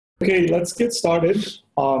Okay, let's get started.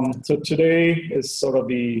 So today is sort of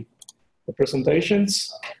the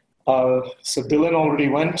presentations. So Dylan already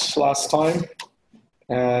went last time,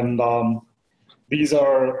 and these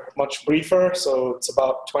are much briefer. So it's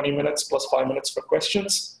about 20 minutes plus 5 minutes for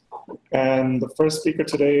questions. And the first speaker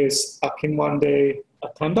today is Akinwande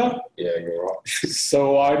Atanda. Yeah, you're right.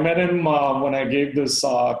 So I met him when I gave this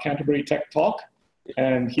Canterbury Tech talk,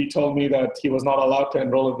 and he told me that he was not allowed to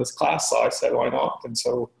enroll in this class. So I said, why not? And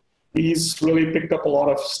so he's really picked up a lot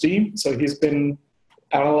of steam. So he's been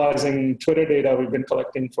analyzing Twitter data we've been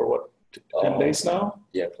collecting for what, 10 days now?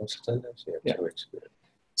 Yeah, close to 10 days. Yeah.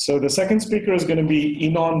 So the second speaker is going to be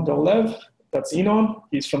Yinnon Dolev. That's Yinnon.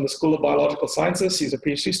 He's from the School of Biological Sciences. He's a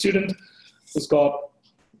PhD student who's got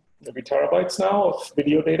maybe terabytes now of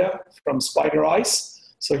video data from spider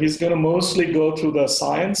eyes. So he's going to mostly go through the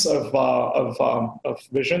science of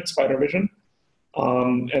vision, spider vision.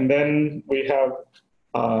 And then we have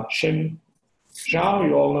Zhao,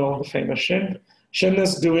 you all know the famous Xin. Xin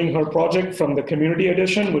is doing her project from the community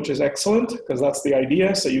edition, which is excellent because that's the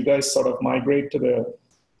idea. So you guys sort of migrate to the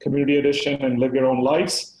community edition and live your own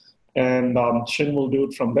lives. And Xin will do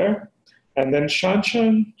it from there. And then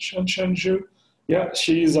Shansha Zhou, yeah,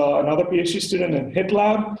 she's another PhD student in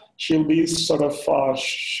HITLab. She'll be sort of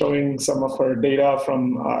showing some of her data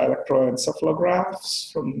from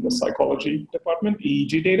electroencephalographs from the psychology department,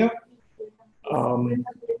 EEG data.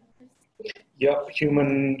 Yeah,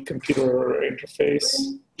 human computer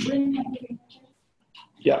interface.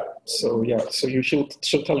 Yeah, so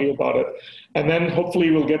she'll tell you about it. And then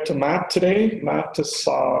hopefully we'll get to Matt today. Matt is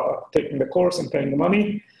taking the course and paying the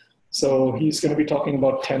money. So he's going to be talking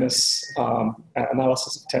about tennis,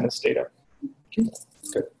 analysis of tennis data.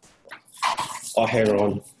 Good. Hi,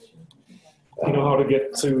 everyone. You know how to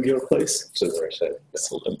get to your place? So very safe.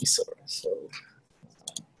 So let me sorry. So,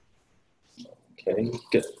 okay,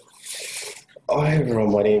 good. Hi,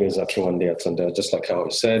 everyone. My name is Akinwande Atanda. Just like how I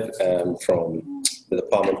said, from the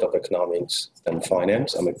Department of Economics and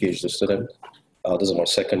Finance. I'm a PhD student. This is my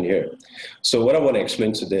second year. So what I want to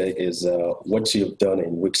explain today is what you've done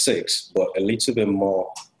in week 6, but a little bit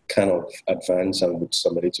more kind of advanced and with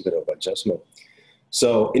some a little bit of adjustment.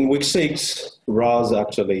 So in week 6, Raz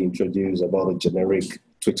actually introduced about a generic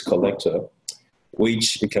tweet collector,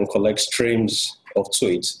 which you can collect streams of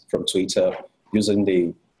tweets from Twitter using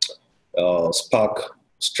the Spark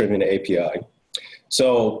streaming API.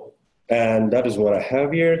 So, and that is what I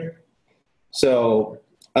have here. So,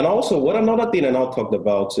 and also what another thing I now talked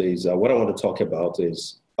about is, what I want to talk about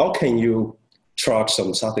is how can you track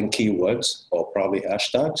some certain keywords or probably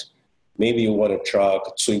hashtags? Maybe you want to track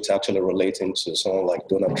tweets actually relating to someone like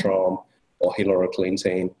Donald Trump or Hillary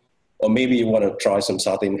Clinton, or maybe you want to try some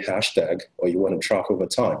certain hashtag or you want to track over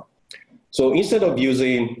time. So instead of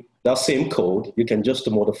using that same code, you can just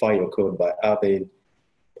modify your code by having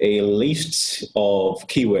a list of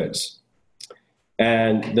keywords.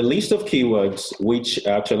 And the list of keywords, which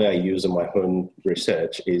actually I use in my own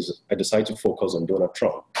research, is I decided to focus on Donald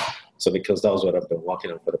Trump. So because that was what I've been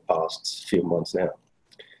working on for the past few months now.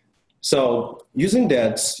 So using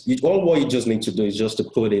that, all what you just need to do is just to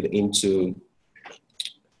put it into,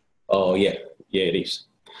 it is.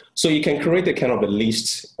 So you can create a kind of a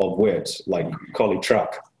list of words, like call it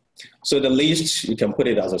track. So the list, you can put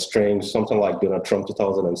it as a string, something like Donald Trump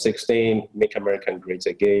 2016, Make America Great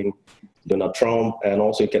Again, Donald Trump, and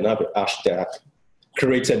also you can have a hashtag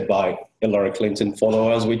created by Hillary Clinton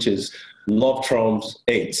followers, which is Love Trump's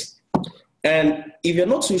 8. And if you're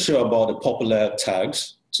not too sure about the popular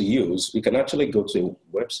tags to use, you can actually go to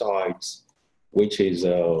a website, which is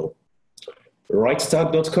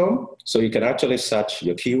writetag.com. So you can actually search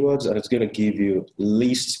your keywords and it's going to give you a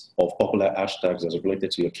list of popular hashtags as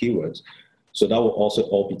related to your keywords. So that will also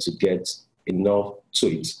help you to get enough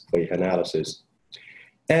tweets for your analysis.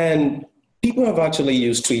 And people have actually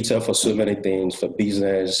used Twitter for so many things, for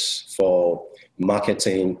business, for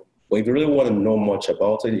marketing. But if you really want to know much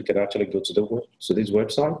about it, you can actually go to this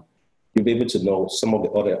website. You'll be able to know some of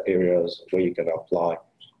the other areas where you can apply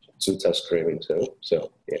Twitter streaming to.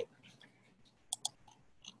 So, yeah.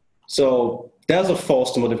 So that's the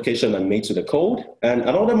first modification I made to the code. And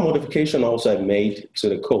another modification also I made to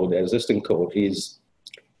the code, the existing code, is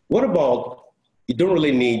what about you don't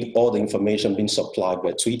really need all the information being supplied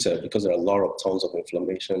by Twitter because there are a lot of tons of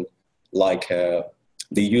information like the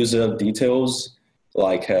user details,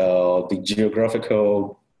 like the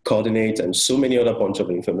geographical coordinate and so many other bunch of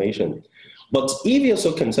information. But if you're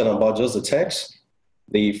so concerned about just the text,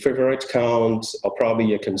 the favorite count, or probably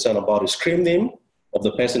you're concerned about the screen name of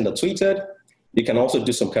the person that tweeted, you can also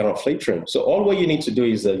do some kind of filtering. So all what you need to do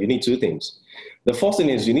is you need two things. The first thing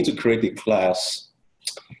is you need to create a class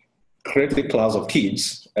create a class of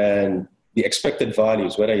kids and the expected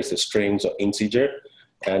values, whether it's a strings or integer.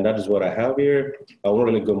 And that is what I have here. I won't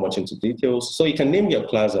really go much into details. So you can name your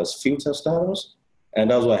class as filter status.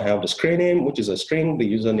 And that's why I have the screen name, which is a string, the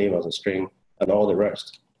username as a string, and all the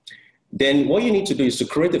rest. Then what you need to do is to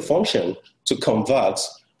create a function to convert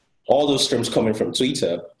all those streams coming from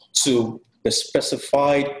Twitter to the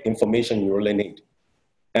specified information you really need.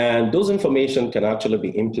 And those information can actually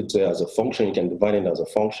be inputted as a function. You can divide it as a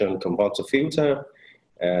function, convert to filter,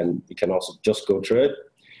 and you can also just go through it.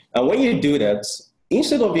 And when you do that,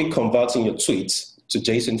 instead of you converting your tweets to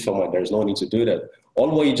JSON format, there's no need to do that. All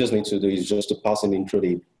what you just need to do is just to pass it in through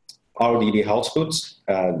the RDD outputs,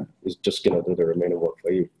 and it's just gonna do the remaining work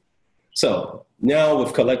for you. So now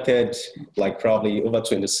we've collected like probably over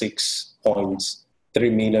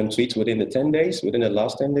 26.3 million tweets within the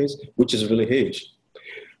last 10 days, which is really huge.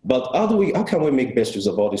 But how can we make best use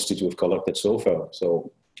of all these tweets we've collected so far?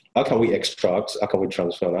 So how can we extract, how can we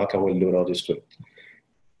transfer, how can we load all these tweets?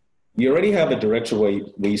 You already have a directory where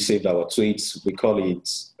we saved our tweets. We call it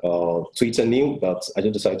Twitter new, but I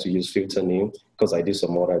just decided to use filter new because I did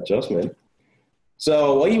some more adjustment.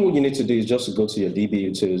 So what you need to do is just to go to your DB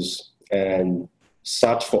utils and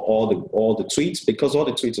search for all the tweets, because all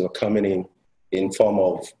the tweets are coming in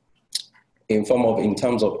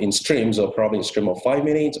streams, or probably in stream of 5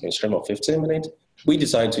 minutes, or in stream of 15 minutes. We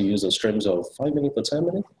decided to use the streams of 5 minutes or 10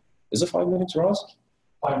 minutes. Is it 5 minutes, Ross?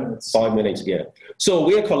 5 minutes. 5 minutes, yeah. So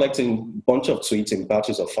we are collecting a bunch of tweets in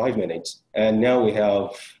batches of 5 minutes, and now we have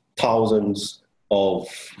thousands of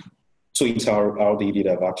tweets RDD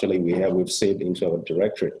that we've saved into our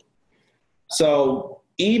directory. So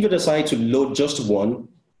if you decide to load just one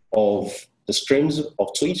of the streams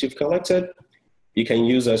of tweets you've collected, you can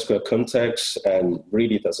use SQL context and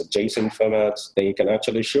read it as a JSON format. Then you can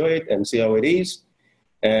actually show it and see how it is.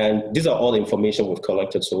 And these are all the information we've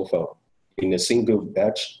collected so far in a single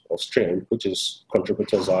batch of stream, which is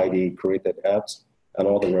contributors ID, created apps, and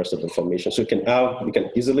all the rest of the information. So you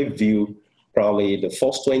can easily view probably the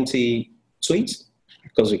first 20 tweets,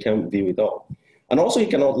 because you can view it all. And also you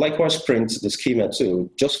can likewise print the schema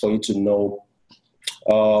too, just for you to know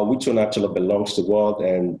which one actually belongs to what,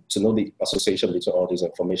 and to know the association between all this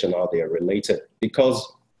information, how they are related. Because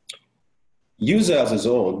user as his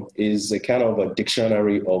own is a kind of a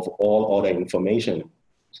dictionary of all other information.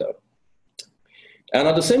 So, and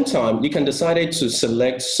at the same time, you can decide to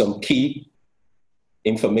select some key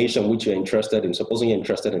information which you're interested in. Supposing you're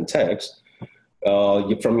interested in text,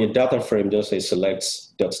 from your data frame, just say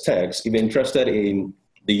select.text. If you're interested in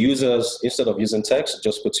the users, instead of using text,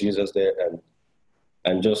 just put users there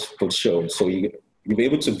and just put show. So you'll be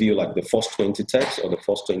able to view like the first 20 text or the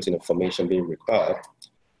first 20 information being required.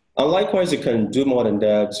 And likewise, you can do more than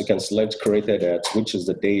that. You can select created at, which is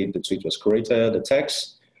the date the tweet was created, the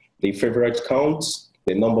text, the favorite count,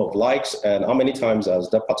 the number of likes, and how many times has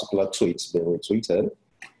that particular tweet been retweeted.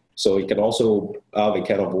 So you can also have a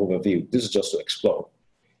kind of overview. This is just to explore.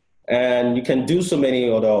 And you can do so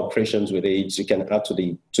many other operations with it. You can add to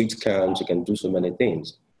the tweet count. You can do so many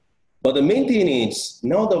things. But the main thing is,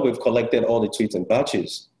 now that we've collected all the tweets in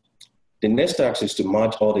batches, the next task is to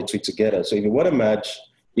merge all the tweets together. So if you want to merge,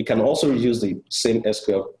 you can also use the same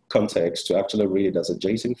SQL context to actually read it as a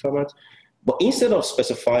JSON format. But instead of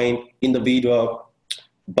specifying individual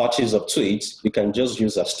batches of tweets, you can just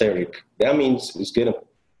use asterisk. That means it's going to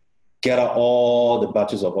gather all the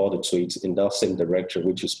batches of all the tweets in that same directory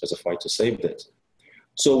which you specify to save it.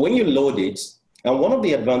 So when you load it, and one of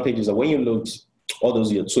the advantages is when you load all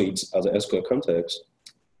those your tweets as a SQL context,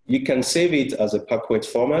 you can save it as a package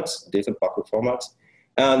format, data package format.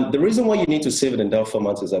 And the reason why you need to save it in that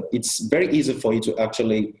format is that it's very easy for you to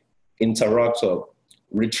actually interact or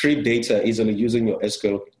retrieve data easily using your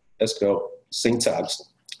SQL syntax.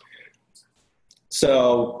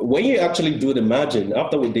 So when you actually do the merging,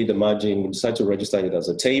 after we did the merging, we decided to register it as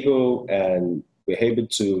a table, and we're able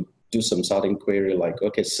to do some certain query like,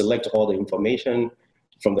 okay, select all the information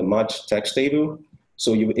from the merged text table.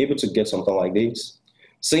 So you'll be able to get something like this.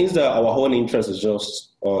 Since that our whole interest is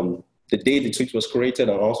just on the day the tweet was created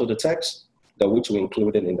and also the text, that which we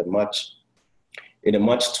included in the merge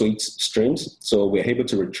tweet streams. So we're able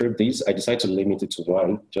to retrieve these. I decided to limit it to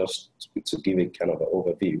one just to give it kind of an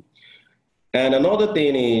overview. And another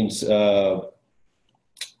thing is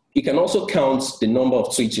you can also count the number of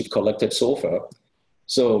tweets you've collected so far.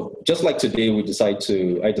 So just like today, I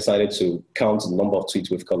decided to count the number of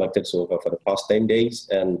tweets we've collected so far for the past 10 days.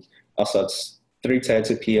 And as at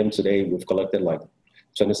 3:30 p.m. today, we've collected like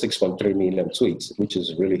 26.3 million tweets, which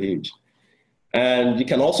is really huge. And you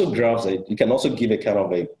can also graph it. You can also give a kind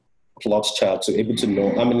of a plot chart to able to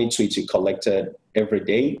know how many tweets you collected every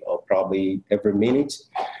day, or probably probably every minute.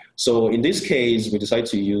 So in this case, we decide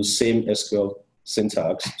to use same SQL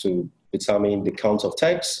syntax to determine the count of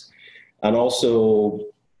text. And also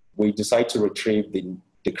we decide to retrieve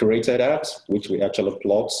the created at, which we actually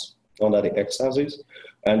plot under the x-axis.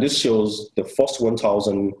 And this shows the first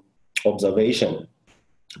 1,000 observation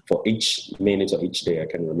for each minute or each day, I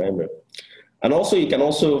can remember. And also you can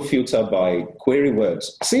also filter by query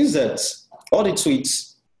words. Since that all the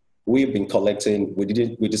tweets we've been collecting,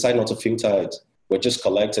 we decided not to filter it. We're just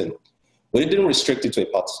collecting. We didn't restrict it to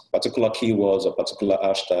a particular keywords or particular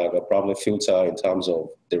hashtag, or probably filter in terms of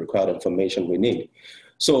the required information we need.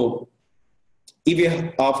 So if you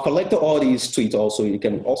have collected all these tweets also, you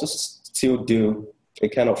can also still do a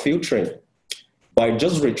kind of filtering by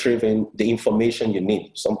just retrieving the information you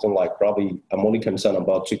need. Something like probably I'm only concerned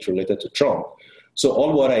about tweets related to Trump. So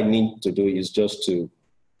all what I need to do is just to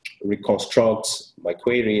reconstruct my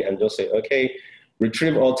query and just say, okay,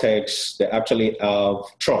 retrieve all texts that actually have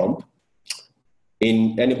Trump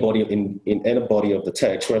in any body of the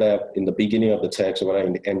text, whether in the beginning of the text, whether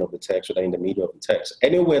in the end of the text, whether in the middle of the text.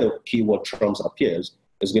 Anywhere the keyword Trump appears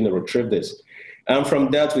is going to retrieve this. And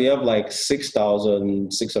from that, we have like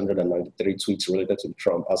 6,693 tweets related to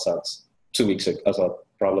Trump as at 2 weeks ago, as at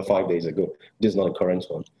probably 5 days ago. This is not a current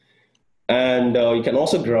one. And you can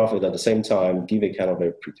also graph it at the same time, give a kind of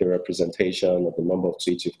a pretty representation of the number of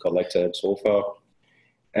tweets you've collected so far.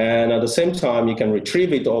 And at the same time, you can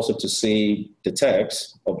retrieve it also to see the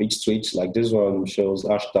text of each tweet. Like this one shows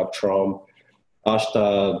hashtag Trump,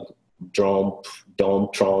 hashtag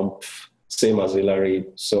dump Trump, same as Hillary,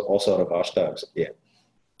 so all sort of hashtags, yeah.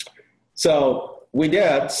 So with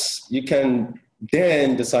that, you can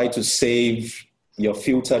then decide to save your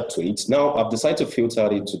filtered tweets. Now I've decided to filter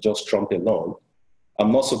it to just Trump alone.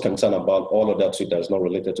 I'm not so concerned about all of that tweet that's not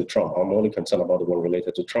related to Trump. I'm only concerned about the one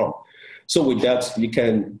related to Trump. So with that, you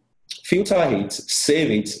can filter it, save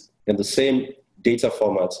it in the same data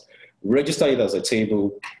format, register it as a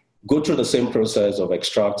table, go through the same process of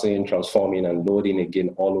extracting, transforming, and loading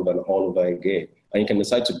again all over and all over again. And you can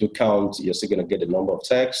decide to do count. You're still going to get the number of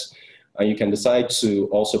text. And you can decide to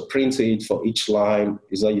also print it for each line.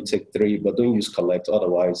 Is that you take 3, but don't use collect.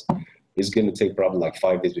 Otherwise, it's going to take probably like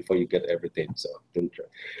 5 days before you get everything. So don't try.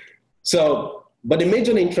 So, but the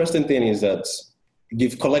major interesting thing is that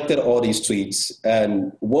you've collected all these tweets.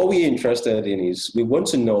 And what we're interested in is we want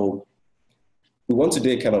to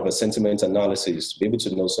do a kind of a sentiment analysis, be able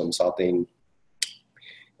to know some certain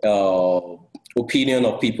opinion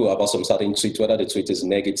of people about some certain tweet, whether the tweet is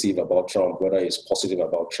negative about Trump, whether it's positive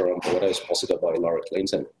about Trump, or whether it's positive about Hillary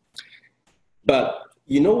Clinton. But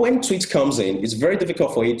you know, when tweet comes in, it's very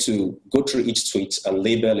difficult for you to go through each tweet and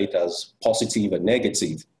label it as positive and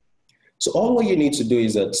negative. So all what you need to do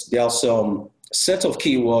is that there are some set of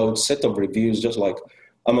keywords, set of reviews, just like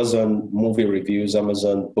Amazon movie reviews,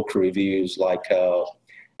 Amazon book reviews, like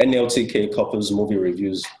NLTK couples movie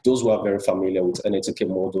reviews. Those who are very familiar with NLTK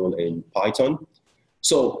module in Python.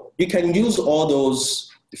 So you can use all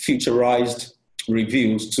those featurized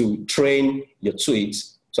reviews to train your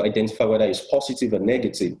tweets to identify whether it's positive or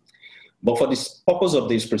negative. But for the purpose of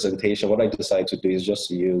this presentation, what I decided to do is just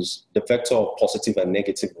to use the vector of positive and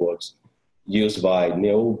negative words used by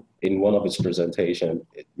Neil in one of his presentations.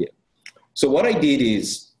 Yeah. So what I did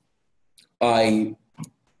is the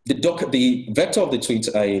vector of the tweet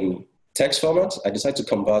are in text format. I decided to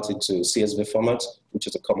convert it to CSV format, which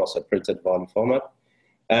is a comma separated value format,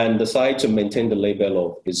 and decide to maintain the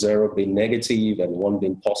label of 0 being negative and 1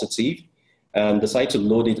 being positive, and decide to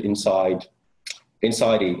load it inside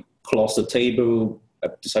a cluster table. I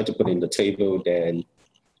decide to put in the table then,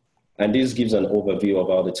 and this gives an overview of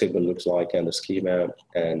how the table looks like and the schema,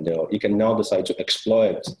 and you can now decide to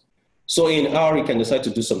exploit. So in R, you can decide to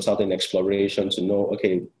do some certain exploration to know,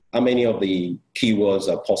 okay, how many of the keywords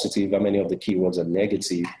are positive, how many of the keywords are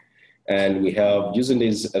negative. And we have, using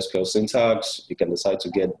this SQL syntax, you can decide to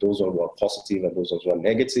get those who are positive and those who are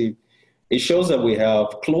negative. It shows that we have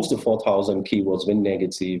close to 4,000 keywords being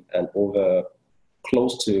negative and over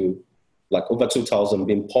 2,000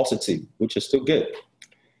 being positive, which is still good.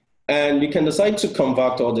 And you can decide to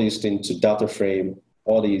convert all these things to data frame,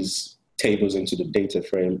 all these tables into the data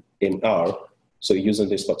frame in R. So using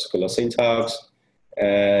this particular syntax.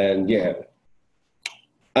 And yeah.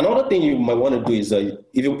 Another thing you might want to do is that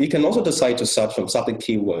you can also decide to search from certain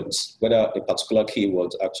keywords, whether a particular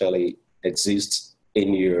keyword actually exists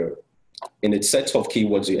in a set of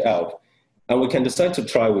keywords you have. And we can decide to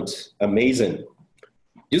try with amazing.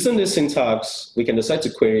 Using this syntax, we can decide to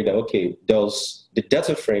query that, okay, does the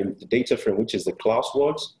data frame, which is the class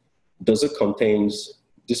words, does it contains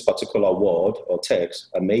this particular word or text,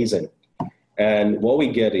 amazing? And what we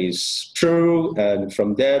get is true, and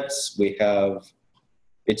from that we have,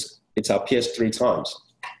 it appears 3 times.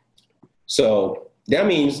 So that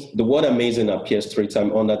means the word amazing appears 3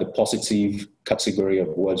 times under the positive category of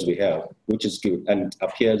words we have, which is good, and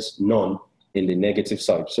appears none in the negative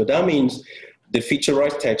side. So that means the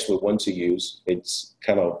featurized text we want to use, it's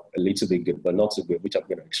kind of a little bit good, but not so good, which I'm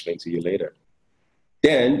going to explain to you later.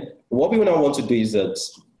 Then what we now want to do is that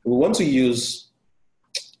we want to use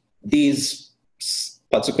these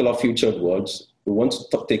particular featured words. We want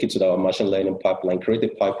to take it to our machine learning pipeline, create a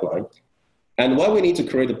pipeline. And why we need to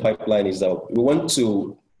create a pipeline is that we want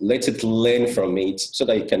to let it learn from it so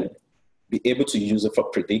that it can be able to use it for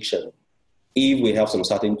prediction if we have some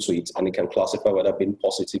certain tweets, and it can classify whether being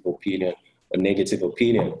positive opinion or negative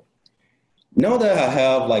opinion. Now that I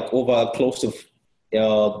have like over close to,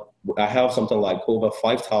 I have something like over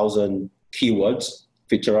 5,000 keywords,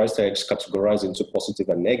 featurized text categorized into positive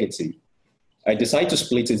and negative, I decide to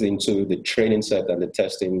split it into the training set and the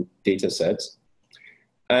testing data sets.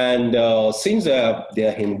 And since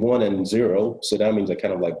they're in 1 and 0, so that means a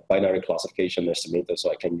kind of like binary classification estimator,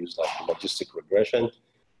 so I can use like logistic regression.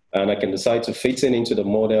 And I can decide to fit it into the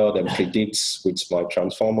model that predicts with my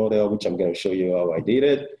transform model, which I'm going to show you how I did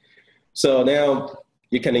it. So now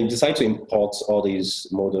you can decide to import all these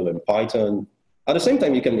models in Python. At the same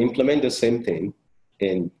time, you can implement the same thing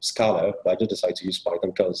in Scala, but I just decided to use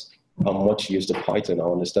Python because I'm much used to Python. I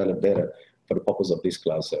understand it better for the purpose of this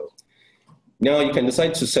class. So now you can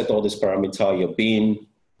decide to set all this parameter, your bin,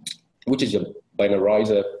 which is your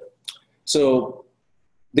binarizer. So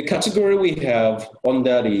the category we have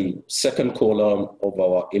under the second column of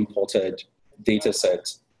our imported data set,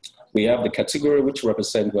 we have the category which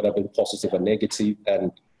represents whether being positive or negative.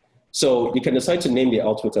 And so you can decide to name the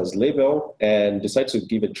output as label and decide to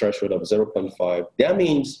give a threshold of 0.5. That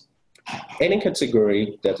means any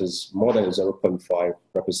category that is more than 0.5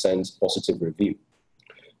 represents positive review.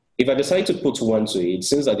 If I decide to put 1 to it,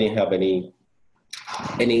 since I didn't have any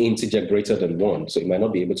integer greater than 1, so it might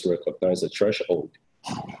not be able to recognize the threshold.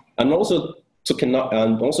 And also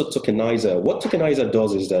tokenizer, what tokenizer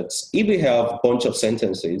does is that if we have a bunch of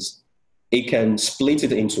sentences, it can split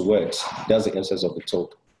it into words. That's the essence of the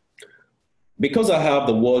talk. Because I have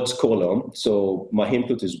the words column, so my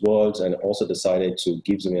input is words, and also decided to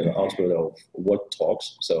give me an output of word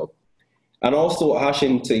talks. So, and also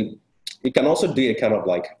hashing to, it can also do a kind of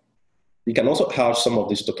like, you can also hash some of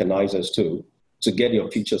these tokenizers too, to get your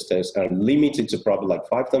features test and limit it to probably like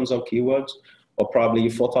 5,000 keywords or probably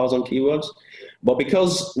 4,000 keywords. But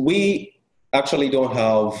because we actually don't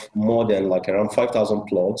have more than like around 5,000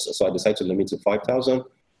 plots, so I decided to limit to 5,000.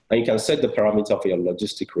 And you can set the parameter for your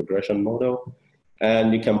logistic regression model.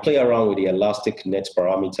 And you can play around with the elastic net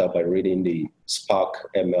parameter by reading the Spark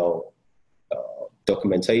ML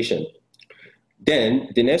documentation. Then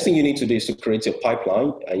the next thing you need to do is to create a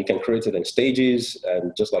pipeline, and you can create it in stages,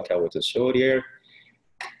 and just like how it is showed here.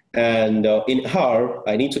 And in R,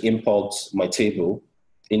 I need to import my table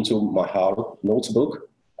into my R notebook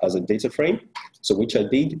as a data frame, so which I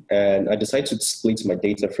did, and I decided to split my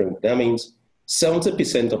data frame. That means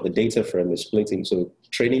 70% of the data frame is split into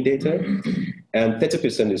training data, and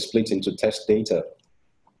 30% is split into test data.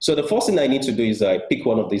 So the first thing I need to do is I pick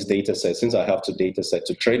one of these data sets, since I have 2 data sets,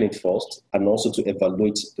 to train it first, and also to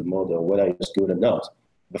evaluate the model, whether it's good or not,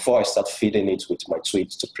 before I start feeding it with my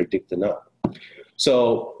tweets to predict or not.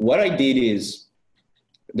 So what I did is,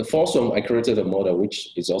 the first one, I created a model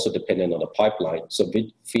which is also dependent on the pipeline, so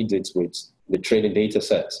feed it with the training data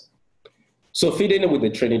sets. So feeding it with the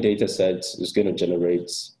training data sets is going to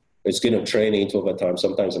generate, it's going to train it over time.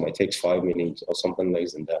 Sometimes it might take 5 minutes or something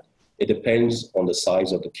less than that. It depends on the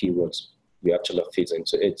size of the keywords we actually feed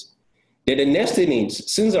into it. Then the next thing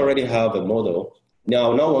is, since I already have a model,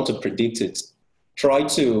 now I want to predict it. I want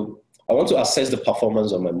to assess the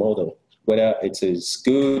performance of my model, whether it is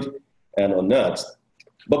good and or not.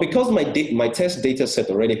 But because my test data set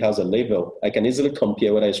already has a label, I can easily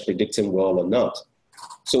compare whether it's predicting well or not.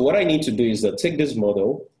 So what I need to do is take this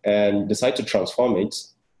model and decide to transform it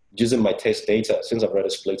using my test data, since I've already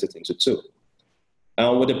split it into 2.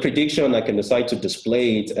 And with the prediction, I can decide to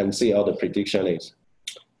display it and see how the prediction is.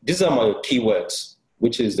 These are my keywords,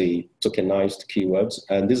 which is the tokenized keywords.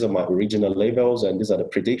 And these are my original labels, and these are the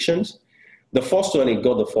predictions. The first one, it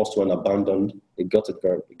got the first one abandoned. It got it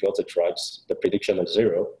right. The prediction is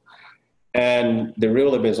 0. And the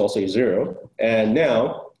real label is also 0. And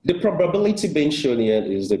now, the probability being shown here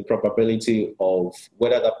is the probability of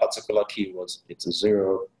whether that particular keyword it's a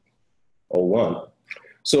 0 or 1.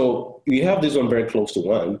 So you have this one very close to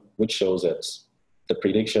 1, which shows that the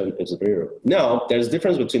prediction is 0. Now, there's a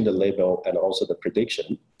difference between the label and also the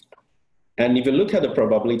prediction. And if you look at the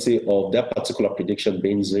probability of that particular prediction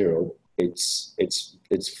being 0, it's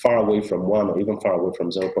far away from 1 or even far away from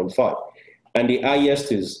 0.5. And the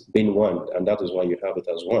highest is being 1, and that is why you have it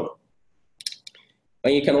as 1.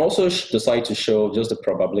 And you can also decide to show just the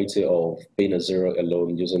probability of being a 0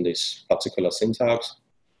 alone using this particular syntax.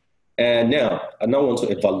 And now, I now want to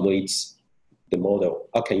evaluate the model.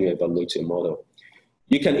 How can you evaluate your model?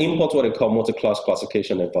 You can import what I call multi-class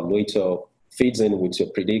classification evaluator, feeds in with your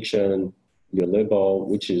prediction, your label,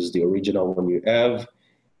 which is the original one you have.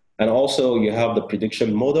 And also you have the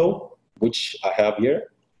prediction model, which I have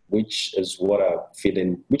here, which is what I feed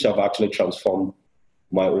in, which I've actually transformed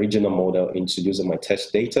my original model into using my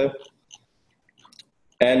test data.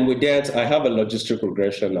 And with that, I have a logistic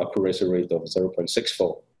regression accuracy rate of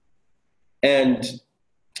 0.64. And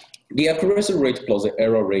the accuracy rate plus the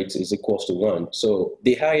error rate is equals to 1. So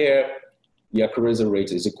the higher the accuracy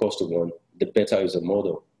rate is equals to 1, the better is the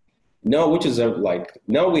model. Now, which is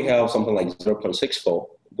now we have something like 0.64,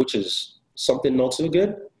 which is something not so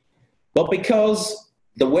good. But because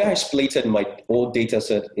the way I splitted my old data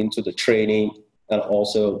set into the training and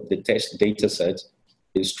also the test data set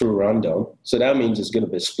is through random. So that means it's going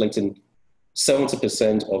to be splitting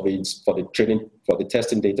 70% of it for the training, for the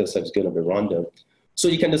testing data set is going to be random. So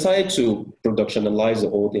you can decide to productionalize the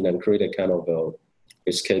whole thing and create a kind of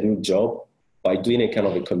a scheduled job by doing a kind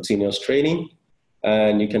of a continuous training.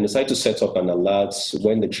 And you can decide to set up an alert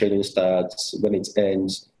when the training starts, when it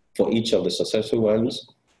ends for each of the successful ones.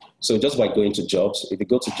 So just by going to jobs, if you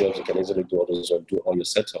go to jobs, you can easily do all those or do all your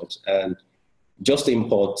setups. And just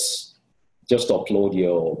import, just upload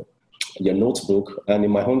your notebook. And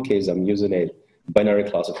in my home case, I'm using a binary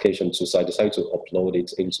classification tool. So I decide to upload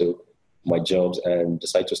it into my jobs and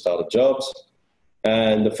decide to start the jobs.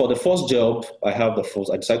 And for the first job, I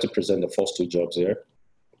decide to present the first 2 jobs here.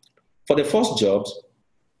 For the first jobs,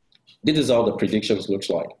 this is how the predictions looks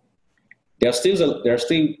like. There's still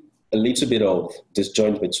a little bit of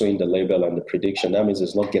disjoint between the label and the prediction. That means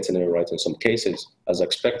it's not getting it right in some cases, as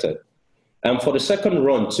expected. And for the second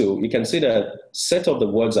run too, you can see that set of the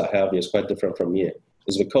words I have here is quite different from here.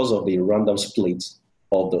 It's because of the random split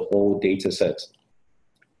of the whole data set.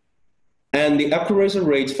 And the accuracy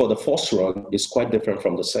rate for the first run is quite different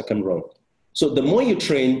from the second run. So the more you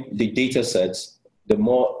train the data sets, the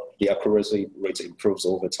more the accuracy rate improves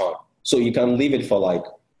over time. So you can leave it for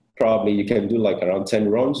probably you can do around 10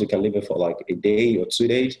 runs. You can leave it for a day or 2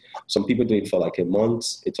 days. Some people do it for a month.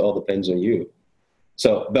 It all depends on you.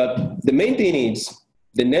 So, but the main thing is,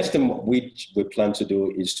 the next thing which we plan to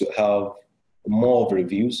do is to have more of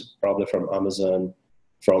reviews, probably from Amazon,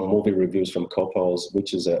 from movie reviews from couples,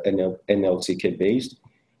 which is NLTK based,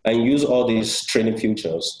 and use all these training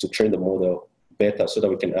features to train the model better so that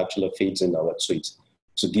we can actually feed in our tweets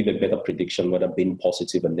to give a better prediction, whether being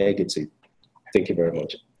positive or negative. Thank you very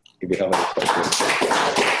much. If you have any questions.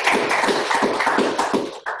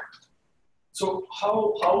 So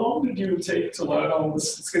how long did you take to learn all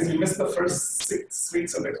this? Because you missed the first 6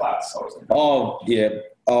 weeks of the class or something. Oh, yeah.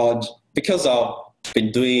 Because I've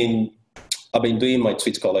been doing my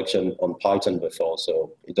tweet collection on Python before,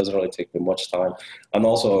 so it doesn't really take me much time.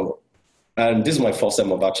 And this is my first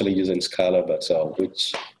time of actually using Scalable,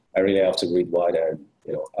 which I really have to read wide and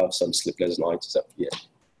have some sleepless nights. So yeah,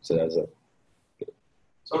 so that's it.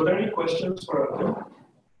 So are there any questions for?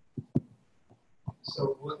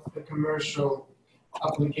 So what's the commercial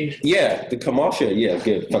application? Yeah, the commercial, yeah,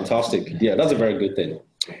 good, fantastic. Yeah, that's a very good thing.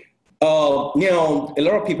 Now, a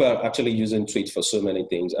lot of people are actually using Tweet for so many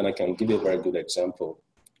things, and I can give you a very good example.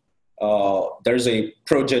 There's a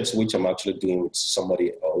project which I'm actually doing with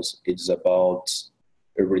somebody else. It's about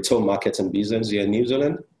a retail marketing business here in New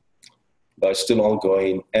Zealand, but it's still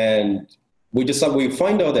ongoing. And we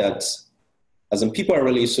find out that as in people are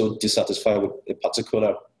really so dissatisfied with a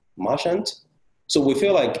particular merchant. So we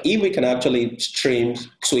feel like if we can actually stream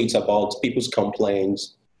tweets about people's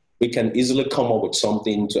complaints, we can easily come up with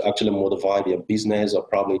something to actually modify their business or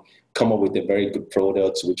probably come up with a very good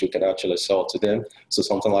product which we can actually sell to them. So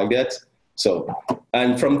something like that. So,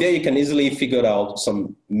 and from there you can easily figure out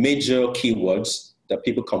some major keywords that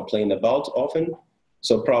people complain about often.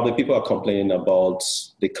 So probably people are complaining about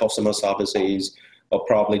the customer services or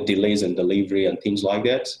probably delays in delivery and things like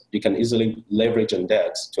that. You can easily leverage on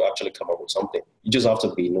that to actually come up with something. You just have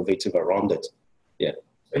to be innovative around it. Yeah.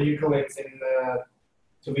 So you collecting the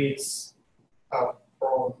tweets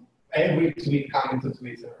from every tweet coming to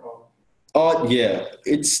Twitter? Yeah,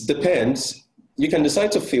 it depends. You can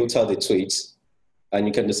decide to filter the tweets and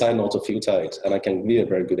you can decide not to filter it. And I can give you a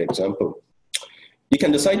very good example. You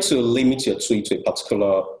can decide to limit your tweet to a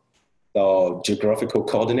particular geographical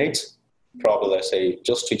coordinate. probably, let's say,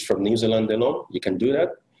 just tweet from New Zealand alone. You can do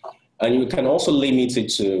that. And you can also limit it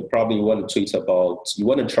to probably you want to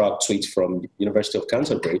track tweets from University of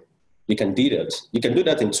Canterbury. You can do that. You can do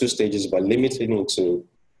that in 2 stages by limiting it to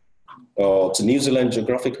New Zealand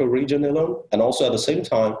geographical region alone. And also at the same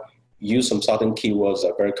time, use some certain keywords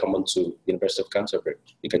that are very common to University of Canterbury.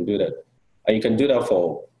 You can do that. And you can do that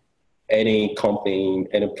for any company,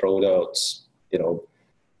 any products,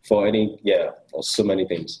 for so many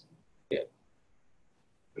things.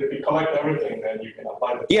 But if you collect everything, then you can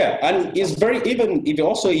apply the. Yeah, and it's even if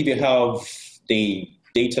you have the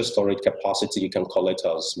data storage capacity, you can collect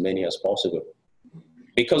as many as possible.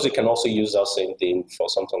 Because you can also use that same thing for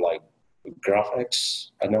something like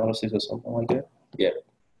graphics analysis or something like that. Yeah,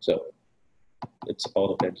 so it's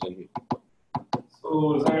all depends on you.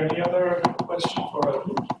 So is there any other question for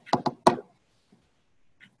Atul?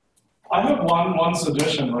 I have one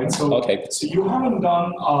suggestion, right? So, okay. So you haven't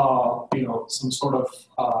done, some sort of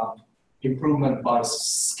improvement by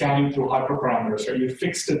scanning through hyperparameters, right? You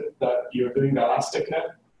fixed it that you're doing the elastic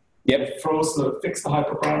net. Yep. It fix the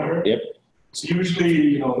hyperparameter. Yep. So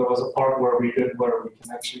usually, there was a part where we can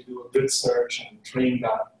actually do a bit search and train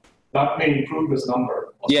that. That may improve this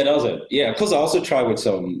number. Yeah, does it? Yeah, because I also tried with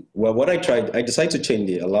some. Well, what I tried, I decided to change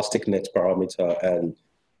the elastic net parameter, and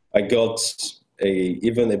I got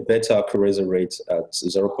even a better accuracy rate at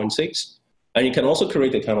 0.6. And you can also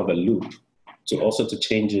create a kind of a loop to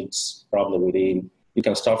change it probably within. You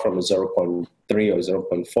can start from a 0.3 or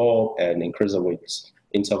 0.4 and increase the weight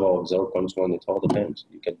interval of 0.1. It all depends.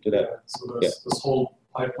 You can do that. Yeah, so this whole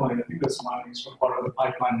pipeline, I think this line is part of the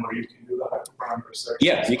pipeline where you can do the hyperparameter search.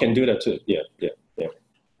 Yeah, you can do that too. Yeah.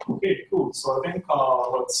 Okay, cool. So I think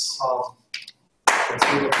let's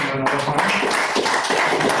do it another time.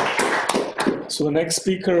 So the next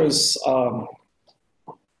speaker is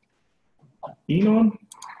Yinnon.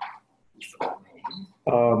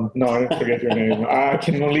 No, I didn't forget your name. I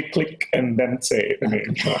can only click and then say the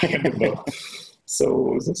name. I can do both.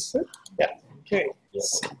 So is this it? Yeah. Okay.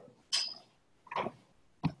 Yes.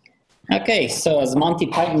 Okay, so as Monty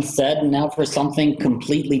Python said, now for something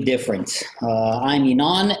completely different. I'm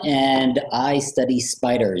Yinnon, and I study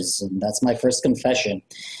spiders, and that's my first confession.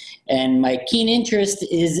 And my keen interest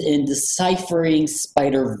is in deciphering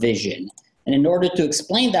spider vision. And in order to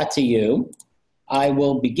explain that to you, I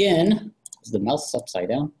will begin, is the mouse upside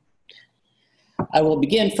down? I will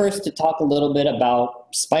begin first to talk a little bit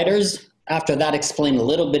about spiders. After that, explain a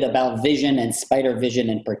little bit about vision and spider vision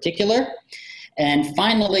in particular. And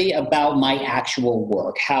finally, about my actual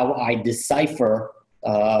work, how I decipher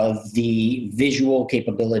the visual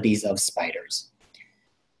capabilities of spiders.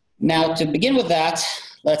 Now, to begin with that,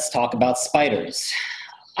 let's talk about spiders.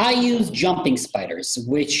 I use jumping spiders,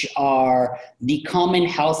 which are the common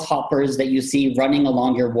house hoppers that you see running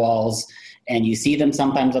along your walls, and you see them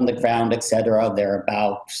sometimes on the ground, etc. They're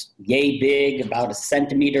about yay big, about 1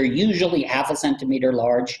 centimeter, usually half a centimeter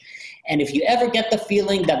large. And if you ever get the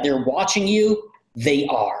feeling that they're watching you, they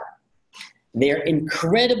are. They're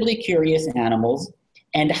incredibly curious animals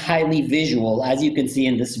and highly visual, as you can see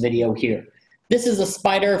in this video here. This is a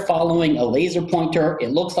spider following a laser pointer.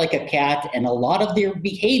 It looks like a cat, and a lot of their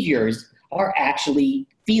behaviors are actually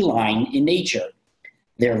feline in nature.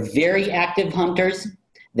 They're very active hunters.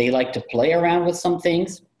 They like to play around with some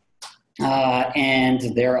things. And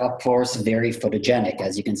they're, of course, very photogenic,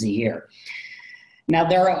 as you can see here. Now,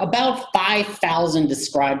 there are about 5,000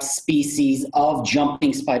 described species of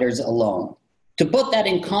jumping spiders alone. To put that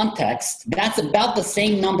in context, that's about the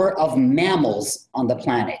same number of mammals on the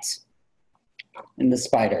planet in the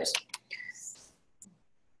spiders.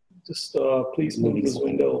 Just please move this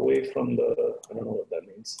window away from the, I don't know what that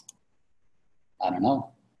means. I don't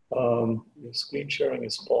know. Your screen sharing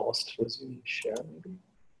is paused. Resume share, maybe?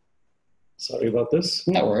 Sorry about this.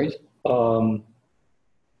 No worries.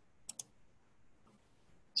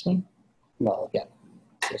 This one? Well, yeah.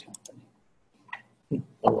 This one.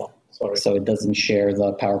 Oh, well, sorry. So it doesn't share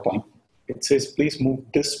the PowerPoint. It says, please move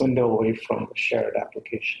this window away from the shared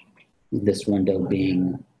application. This window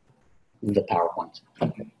being the PowerPoint.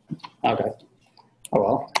 Okay. Oh,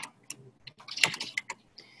 well.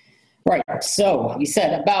 Right, so we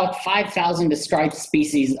said about 5,000 described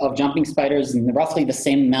species of jumping spiders and roughly the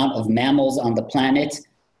same amount of mammals on the planet.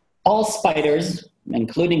 All spiders,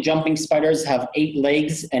 including jumping spiders, have 8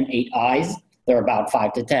 legs and 8 eyes. They're about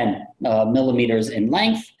 5 to 10 millimeters in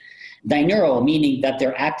length. Diurnal, meaning that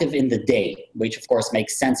they're active in the day, which of course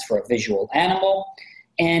makes sense for a visual animal,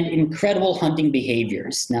 and incredible hunting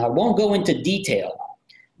behaviors. Now, I won't go into detail,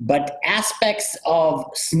 but aspects of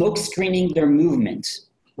smoke screening their movement,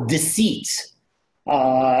 deceit,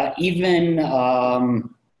 even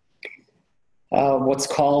what's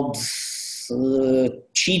called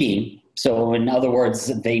cheating. So in other words,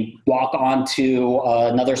 they walk onto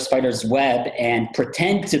another spider's web and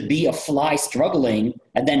pretend to be a fly struggling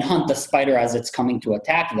and then hunt the spider as it's coming to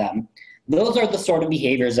attack them. Those are the sort of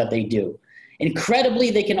behaviors that they do.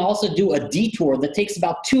 Incredibly, they can also do a detour that takes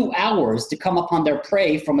about 2 hours to come upon their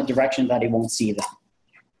prey from a direction that it won't see them.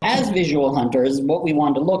 As visual hunters, what we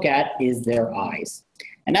want to look at is their eyes.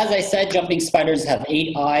 And as I said, jumping spiders have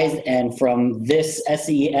 8 eyes, and from this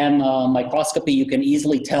SEM microscopy, you can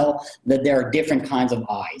easily tell that there are different kinds of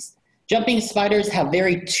eyes. Jumping spiders have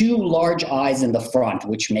two large eyes in the front,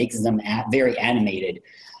 which makes them very animated.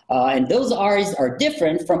 And those eyes are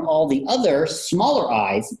different from all the other smaller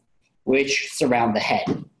eyes which surround the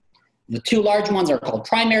head. The 2 large ones are called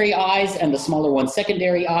primary eyes, and the smaller ones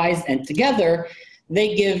secondary eyes, and together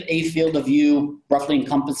they give a field of view roughly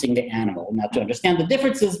encompassing the animal. Now, to understand the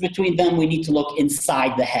differences between them, we need to look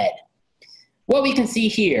inside the head. What we can see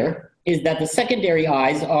here is that the secondary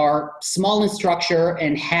eyes are small in structure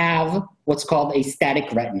and have what's called a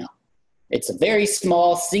static retina. It's a very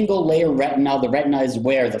small single-layer retina. The retina is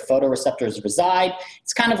where the photoreceptors reside.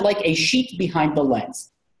 It's kind of like a sheet behind the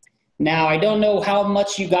lens. Now, I don't know how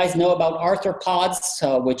much you guys know about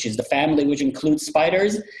arthropods, which is the family which includes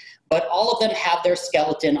spiders, but all of them have their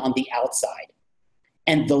skeleton on the outside.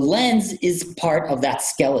 And the lens is part of that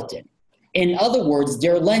skeleton. In other words,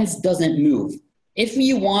 their lens doesn't move. If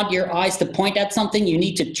you want your eyes to point at something, you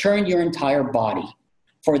need to turn your entire body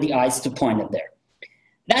for the eyes to point at there.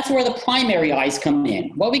 That's where the primary eyes come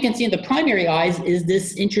in. What we can see in the primary eyes is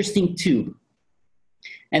this interesting tube.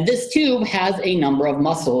 And this tube has a number of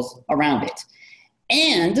muscles around it.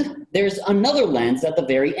 And there's another lens at the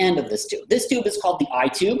very end of this tube. This tube is called the eye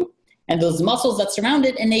tube. And those muscles that surround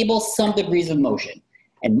it enable some degrees of motion.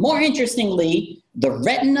 And more interestingly, the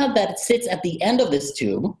retina that sits at the end of this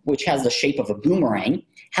tube, which has the shape of a boomerang,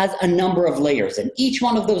 has a number of layers. And each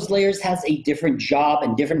one of those layers has a different job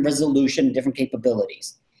and different resolution, different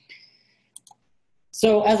capabilities.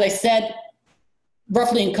 So as I said,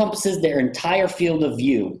 roughly encompasses their entire field of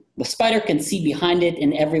view. The spider can see behind it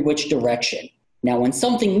in every which direction. Now, when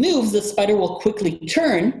something moves, the spider will quickly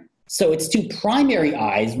turn, so its 2 primary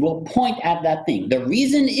eyes will point at that thing. The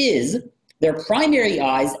reason is their primary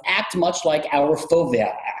eyes act much like our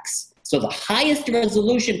fovea acts. So the highest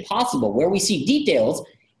resolution possible where we see details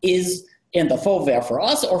is in the fovea for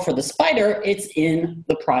us, or for the spider, it's in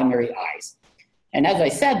the primary eyes. And as I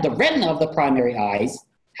said, the retina of the primary eyes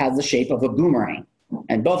has the shape of a boomerang.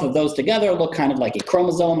 And both of those together look kind of like a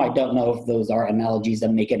chromosome. I don't know if those are analogies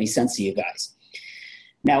that make any sense to you guys.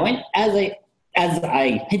 Now, as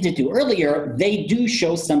I hinted to earlier, they do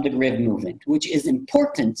show some degree of movement, which is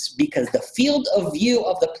important because the field of view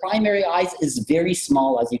of the primary eyes is very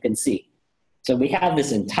small, as you can see. So we have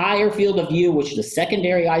this entire field of view, which the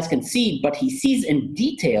secondary eyes can see, but he sees in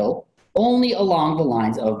detail only along the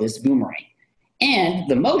lines of this boomerang. And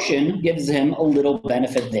the motion gives him a little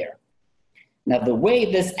benefit there. Now, the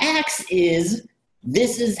way this acts is,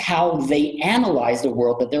 this is how they analyze the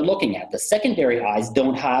world that they're looking at. The secondary eyes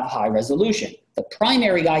don't have high resolution. The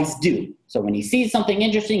primary eyes do. So when he sees something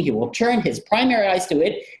interesting, he will turn his primary eyes to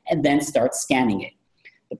it and then start scanning it.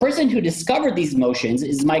 The person who discovered these motions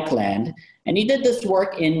is Mike Land, and he did this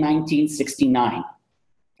work in 1969.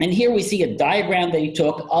 And here we see a diagram that he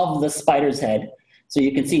took of the spider's head. So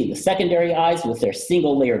you can see the secondary eyes with their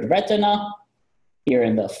single-layered retina, here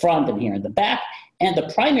in the front and here in the back, and the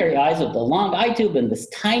primary eyes with the long eye tube and this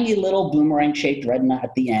tiny little boomerang-shaped retina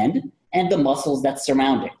at the end, and the muscles that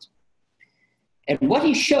surround it. And what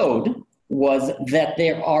he showed was that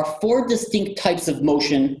there are 4 distinct types of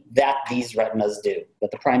motion that these retinas do,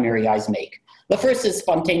 that the primary eyes make. The first is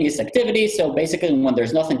spontaneous activity, so basically when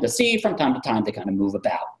there's nothing to see, from time to time they kind of move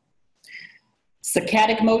about.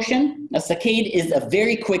 Saccadic motion, a saccade is a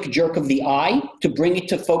very quick jerk of the eye to bring it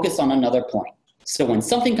to focus on another point. So when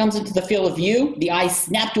something comes into the field of view, the eyes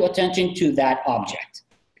snap to attention to that object.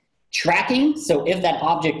 Tracking, so if that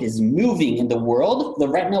object is moving in the world, the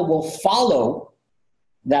retina will follow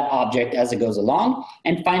that object as it goes along.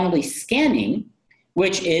 And finally, scanning,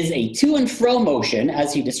 which is a to and fro motion,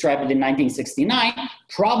 as he described it in 1969,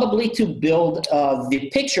 probably to build the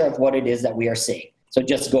picture of what it is that we are seeing. So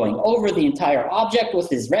just going over the entire object with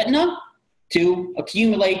his retina to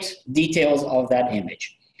accumulate details of that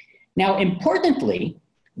image. Now, importantly,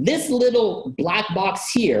 this little black box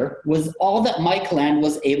here was all that Mike Land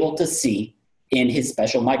was able to see in his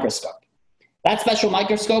special microscope. That special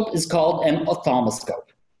microscope is called an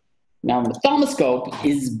ophthalmoscope. Now, an ophthalmoscope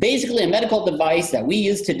is basically a medical device that we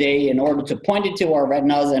use today in order to point it to our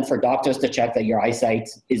retinas and for doctors to check that your eyesight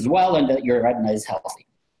is well and that your retina is healthy.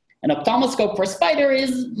 An ophthalmoscope for spider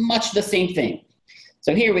is much the same thing.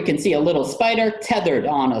 So here we can see a little spider tethered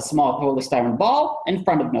on a small polystyrene ball in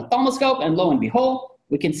front of an ophthalmoscope, and lo and behold,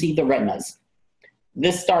 we can see the retinas.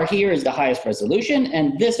 This star here is the highest resolution,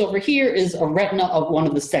 and this over here is a retina of one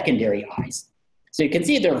of the secondary eyes. So you can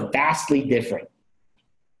see they're vastly different.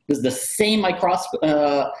 There's the same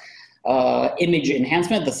image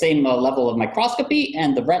enhancement, the same level of microscopy,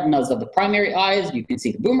 and the retinas of the primary eyes, you can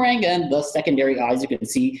see the boomerang, and the secondary eyes, you can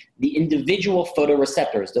see the individual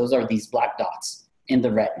photoreceptors. Those are these black dots in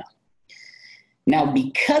the retina. Now,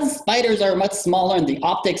 because spiders are much smaller and the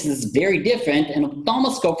optics is very different, an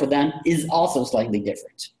ophthalmoscope for them is also slightly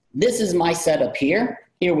different. This is my setup here.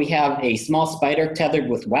 Here we have a small spider tethered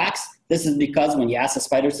with wax. This is because when you ask the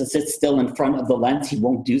spiders to sit still in front of the lens, he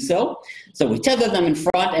won't do so. So we tether them in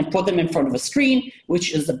front and put them in front of a screen,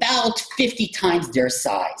 which is about 50 times their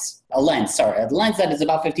size. A lens that is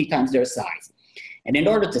about 50 times their size. And in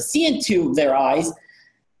order to see into their eyes,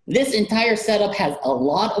 this entire setup has a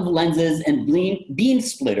lot of lenses and beam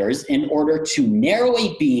splitters in order to narrow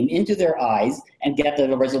a beam into their eyes and get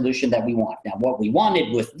the resolution that we want. Now, what we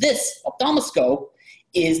wanted with this ophthalmoscope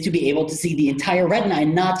is to be able to see the entire retina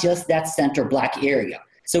and not just that center black area.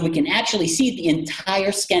 So we can actually see the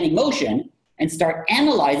entire scanning motion and start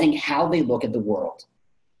analyzing how they look at the world.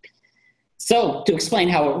 So to explain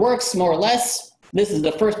how it works, more or less, this is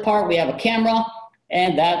the first part. We have a camera,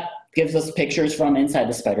 and that gives us pictures from inside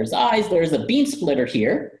the spider's eyes. There's a beam splitter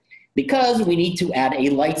here because we need to add a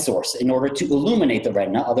light source in order to illuminate the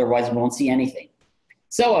retina, otherwise we won't see anything.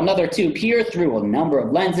 So another tube here through a number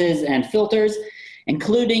of lenses and filters,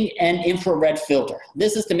 including an infrared filter.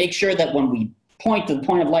 This is to make sure that when we point the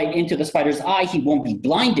point of light into the spider's eye, he won't be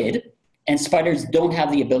blinded, and spiders don't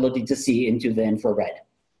have the ability to see into the infrared.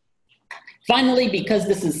 Finally, because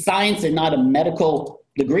this is science and not a medical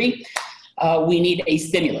degree, we need a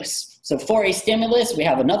stimulus. So for a stimulus, we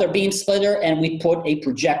have another beam splitter and we put a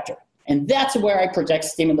projector. And that's where I project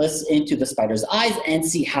stimulus into the spider's eyes and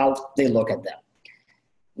see how they look at them.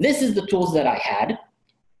 This is the tools that I had.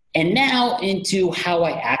 And now into how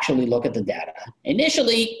I actually look at the data.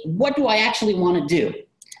 Initially, what do I actually want to do?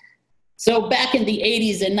 So back in the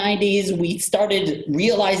 80s and 90s, we started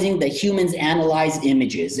realizing that humans analyze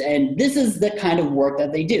images. And this is the kind of work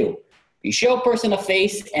that they do. We show a person a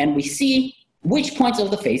face and we see which points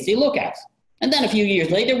of the face they look at. And then a few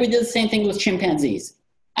years later, we did the same thing with chimpanzees.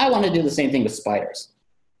 I want to do the same thing with spiders.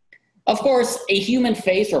 Of course, a human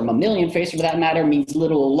face, or a mammalian face for that matter, means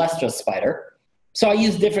little less to a spider. So I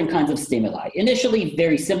use different kinds of stimuli. Initially,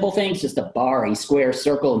 very simple things, just a bar, a square,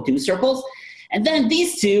 circle, and two circles. And then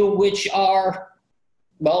these two, which are,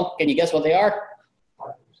 well, can you guess what they are?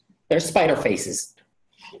 They're spider faces.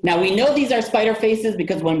 Now, we know these are spider faces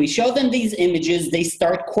because when we show them these images, they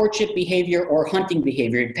start courtship behavior or hunting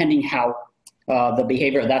behavior, depending how the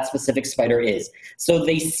behavior of that specific spider is. So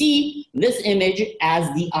they see this image as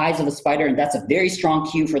the eyes of a spider, and that's a very strong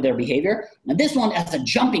cue for their behavior. And this one as a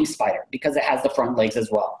jumping spider because it has the front legs as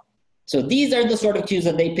well. So these are the sort of cues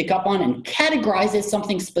that they pick up on and categorize as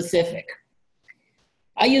something specific.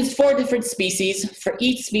 I used 4 different species. For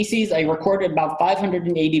each species, I recorded about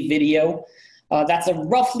 580 video. That's a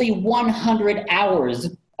roughly 100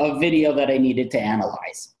 hours of video that I needed to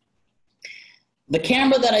analyze. The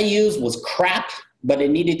camera that I used was crap, but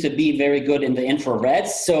it needed to be very good in the infrared.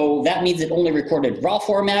 So that means it only recorded raw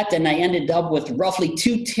format, and I ended up with roughly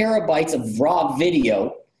 2 terabytes of raw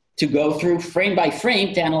video to go through frame by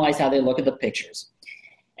frame to analyze how they look at the pictures.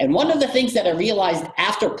 And one of the things that I realized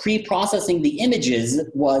after pre-processing the images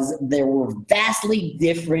was there were vastly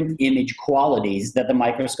different image qualities that the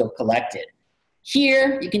microscope collected.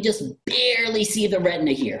 Here, you can just barely see the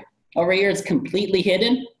retina here. Over here, it's completely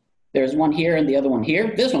hidden. There's one here and the other one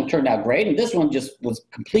here. This one turned out great, and this one just was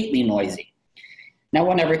completely noisy. Now,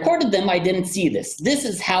 when I recorded them, I didn't see this. This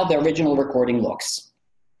is how the original recording looks.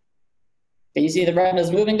 Can you see the retinas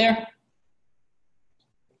moving there?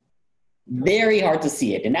 Very hard to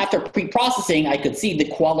see it. And after pre-processing, I could see the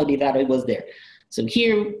quality that it was there. So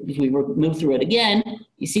here, if we move through it again,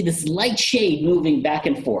 you see this light shade moving back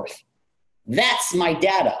and forth. That's my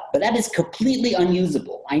data, but that is completely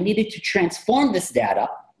unusable. I needed to transform this data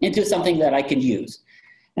into something that I could use.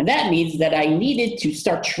 And that means that I needed to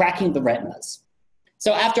start tracking the retinas.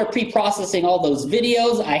 So after pre-processing all those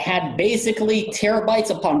videos, I had basically terabytes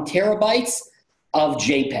upon terabytes of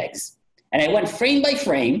JPEGs. And I went frame by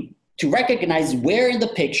frame to recognize where in the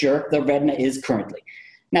picture the retina is currently.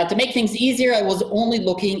 Now, to make things easier, I was only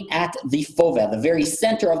looking at the fovea, the very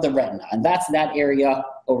center of the retina. And that's that area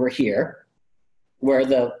over here where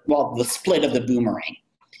the split of the boomerang.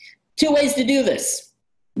 2 ways to do this.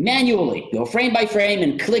 manually, go frame by frame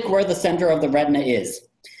and click where the center of the retina is.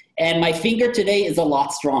 And my finger today is a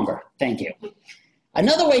lot stronger. Thank you.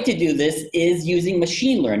 Another way to do this is using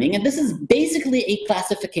machine learning, and this is basically a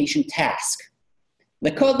classification task.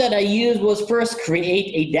 The code that I used was first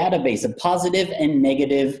create a database of positive and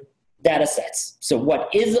negative data sets. So what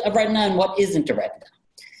is a retina and what isn't a retina.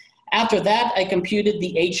 After that, I computed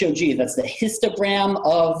the HOG, that's the histogram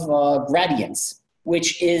of gradients,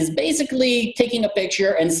 which is basically taking a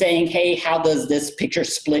picture and saying, hey, how does this picture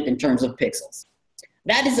split in terms of pixels?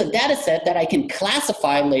 That is a data set that I can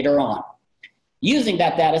classify later on. Using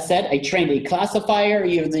that data set, I trained a classifier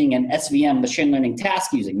using an SVM machine learning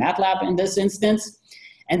task using MATLAB in this instance.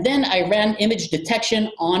 And then I ran image detection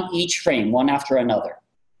on each frame, one after another.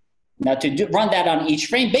 Now to run that on each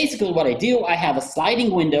frame, basically what I do, I have a sliding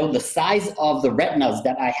window the size of the retinas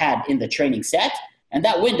that I had in the training set. And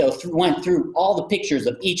that window went through all the pictures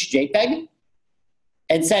of each JPEG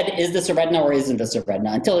and said, is this a retina or isn't this a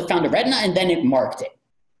retina? Until it found a retina and then it marked it.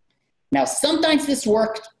 Now, sometimes this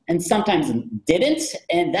worked and sometimes it didn't.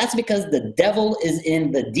 And that's because the devil is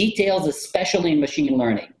in the details, especially in machine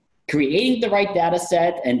learning. Creating the right data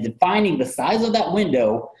set and defining the size of that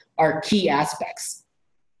window are key aspects.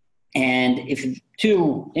 And if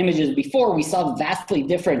 2 images before, we saw vastly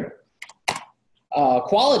different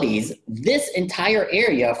qualities. This entire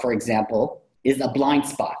area, for example, is a blind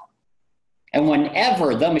spot. And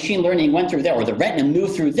whenever the machine learning went through there, or the retina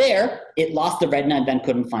moved through there, it lost the retina and then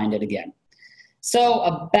couldn't find it again. So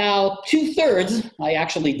about 2/3 I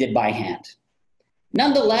actually did by hand.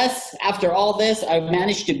 Nonetheless, after all this, I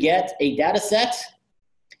managed to get a data set.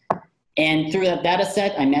 And through that data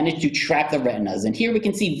set, I managed to track the retinas. And here we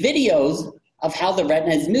can see videos of how the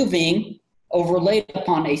retina is moving overlaid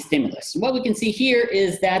upon a stimulus. What we can see here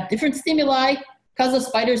is that different stimuli cause the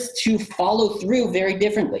spiders to follow through very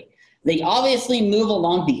differently. They obviously move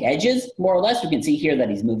along the edges, more or less. We can see here that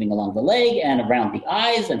he's moving along the leg and around the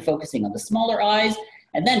eyes and focusing on the smaller eyes.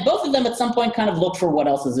 And then both of them at some point kind of look for what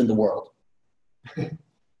else is in the world.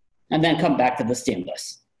 And then come back to the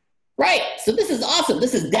stimulus. Right, so this is awesome.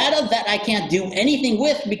 This is data that I can't do anything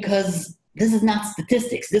with because this is not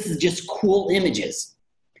statistics. This is just cool images.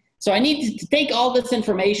 So I need to take all this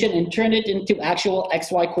information and turn it into actual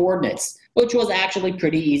XY coordinates, which was actually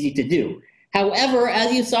pretty easy to do. However,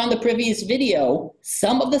 as you saw in the previous video,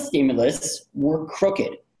 some of the stimulus were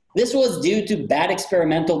crooked. This was due to bad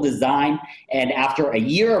experimental design, and after a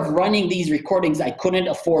year of running these recordings, I couldn't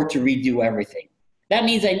afford to redo everything. That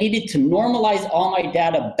means I needed to normalize all my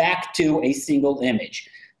data back to a single image.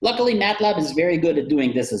 Luckily, MATLAB is very good at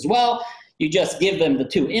doing this as well. You just give them the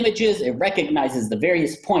 2 images, it recognizes the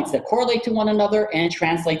various points that correlate to one another and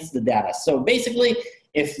translates the data. So basically,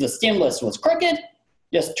 if the stimulus was crooked,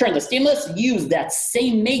 just turn the stimulus, use that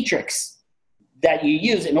same matrix that you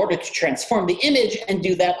use in order to transform the image and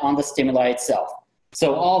do that on the stimuli itself.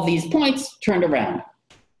 So all these points turned around.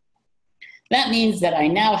 That means that I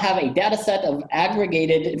now have a data set of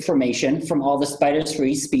aggregated information from all the spiders for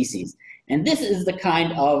each species. And this is the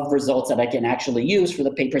kind of results that I can actually use for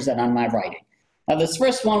the papers that I'm writing. Now this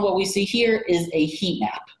first one, what we see here is a heat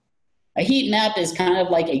map. A heat map is kind of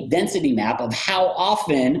like a density map of how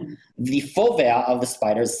often the fovea of the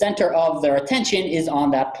spider's center of their attention is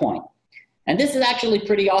on that point. And this is actually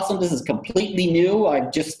pretty awesome. This is completely new. I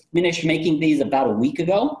just finished making these about a week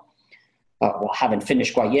ago. Well, haven't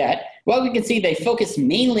finished quite yet. Well, we can see they focus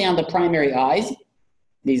mainly on the primary eyes.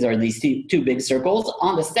 These are these 2 big circles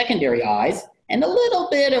on the secondary eyes and a little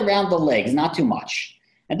bit around the legs, not too much.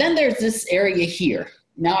 And then there's this area here.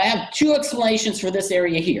 Now I have 2 explanations for this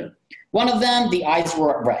area here. One of them, the eyes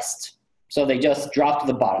were at rest. So they just dropped to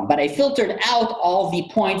the bottom. But I filtered out all the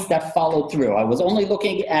points that followed through. I was only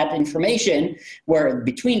looking at information where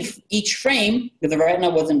between each frame, the retina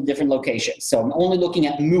was in a different location. So I'm only looking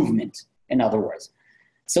at movement, in other words.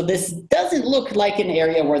 So this doesn't look like an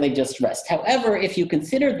area where they just rest. However, if you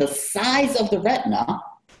consider the size of the retina,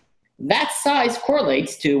 that size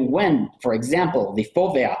correlates to when, for example, the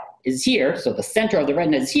fovea is here, so the center of the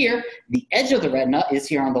retina is here, the edge of the retina is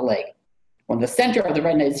here on the leg. When the center of the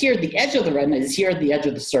retina is here, the edge of the retina is here at the edge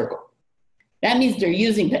of the circle. That means they're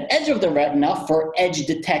using the edge of the retina for edge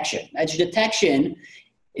detection. Edge detection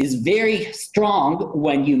is very strong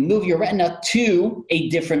when you move your retina to a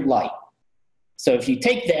different light. So if you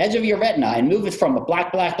take the edge of your retina and move it from a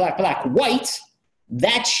black, black, black, black, white,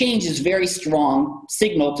 that change is very strong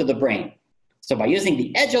signal to the brain. So by using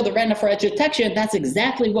the edge of the retina for edge detection, that's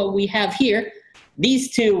exactly what we have here.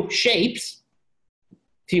 These 2 shapes,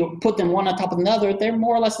 if you put them one on top of another, they're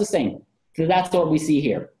more or less the same. So that's what we see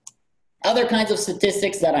here. Other kinds of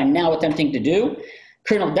statistics that I'm now attempting to do.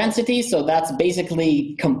 Kernel density, so that's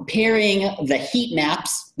basically comparing the heat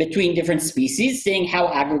maps between different species, seeing how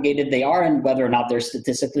aggregated they are and whether or not they're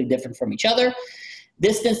statistically different from each other.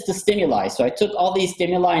 Distance to stimuli, so I took all these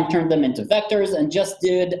stimuli and turned them into vectors and just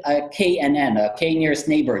did a KNN, a K nearest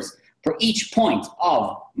neighbors, for each point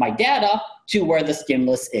of my data to where the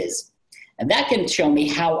stimulus is. And that can show me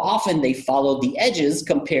how often they follow the edges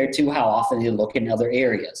compared to how often they look in other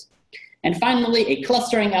areas. And finally, a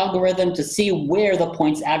clustering algorithm to see where the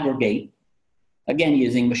points aggregate, again,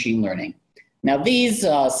 using machine learning. Now these,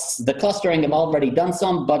 the clustering, I've already done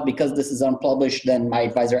some, but because this is unpublished, then my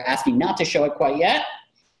advisor asked me not to show it quite yet.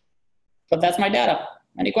 But that's my data.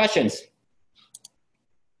 Any questions?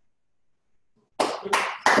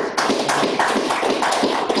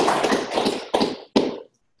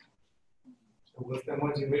 What's the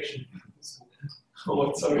motivation?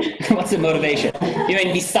 What, sorry? What's the motivation? You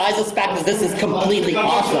mean besides the fact that this is completely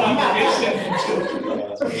awesome?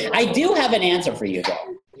 I do have an answer for you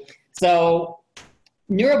though. So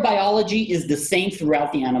neurobiology is the same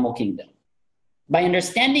throughout the animal kingdom. By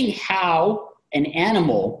understanding how an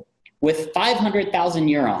animal with 500,000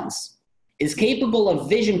 neurons is capable of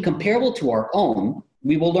vision comparable to our own,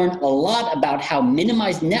 we will learn a lot about how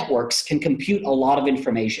minimized networks can compute a lot of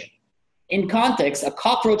information. In context, a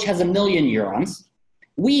cockroach has 1 million neurons.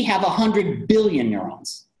 We have 100 billion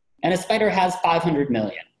neurons, and a spider has 500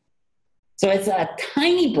 million. So it's a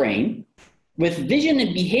tiny brain with vision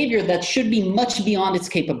and behavior that should be much beyond its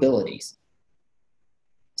capabilities.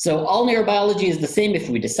 So all neurobiology is the same. If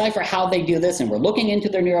we decipher how they do this, and we're looking into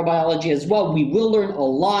their neurobiology as well, we will learn a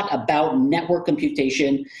lot about network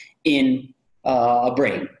computation in a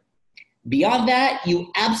brain. Beyond that,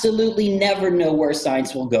 you absolutely never know where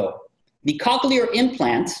science will go. The cochlear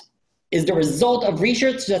implant is the result of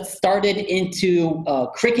research that started into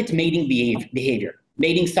cricket mating behavior,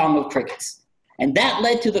 mating song of crickets. And that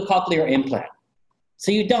led to the cochlear implant.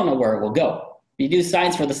 So you don't know where it will go. You do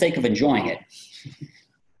science for the sake of enjoying it.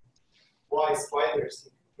 Why spiders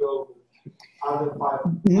go other five?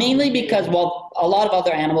 Mainly because, well, a lot of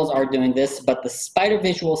other animals are doing this, but the spider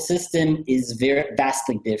visual system is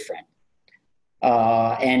vastly different.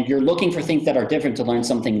 And you're looking for things that are different to learn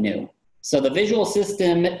something new. So the visual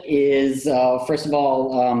system is, first of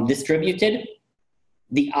all, distributed.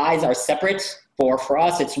 The eyes are separate. For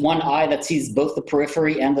us, it's one eye that sees both the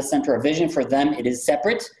periphery and the center of vision. For them, it is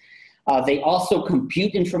separate. They also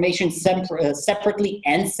compute information separately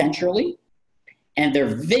and centrally. And their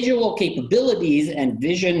visual capabilities and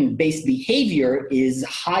vision-based behavior is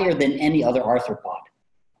higher than any other arthropod.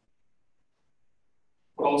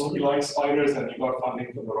 Would also be like spiders, and you got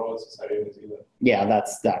funding from the Royal Society of New Zealand. Yeah,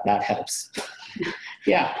 that helps.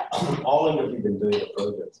 Yeah. How long have you been doing the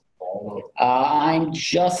project? I'm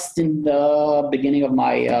just in the beginning of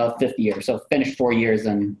my 5th year, so finished 4 years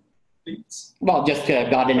and, well, just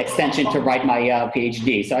got an extension to write my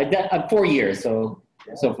PhD. So I did 4 years so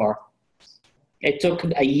far. It took a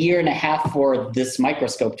 1.5 years for this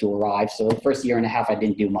microscope to arrive, so the first 1.5 years I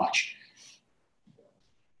didn't do much.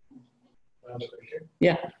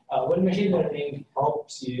 Yeah. When machine learning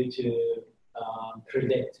helps you to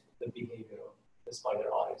predict the behavior of the spider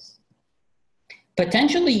eyes?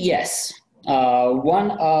 Potentially, yes.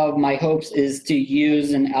 One of my hopes is to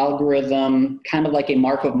use an algorithm, kind of like a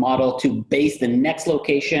Markov model, to base the next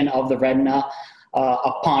location of the retina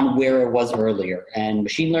upon where it was earlier. And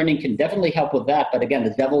machine learning can definitely help with that, but again, the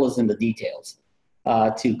devil is in the details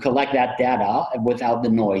to collect that data without the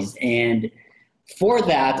noise. And for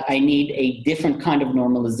that, I need a different kind of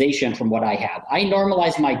normalization from what I have. I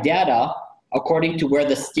normalize my data according to where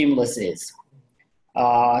the stimulus is.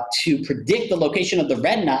 To predict the location of the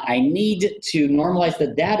retina, I need to normalize the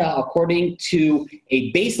data according to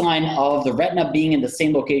a baseline of the retina being in the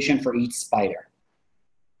same location for each spider,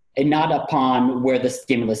 and not upon where the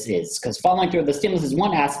stimulus is. Because following through the stimulus is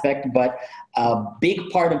one aspect, but a big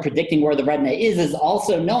part of predicting where the retina is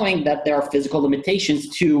also knowing that there are physical limitations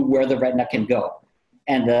to where the retina can go.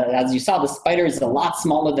 And as you saw, the spider is a lot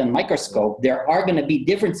smaller than microscope. There are going to be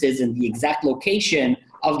differences in the exact location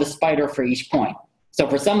of the spider for each point. So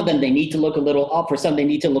for some of them, they need to look a little up. For some, they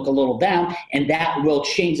need to look a little down, and that will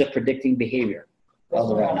change the predicting behavior of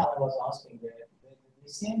the retina. I was asking that they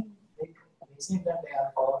seem that they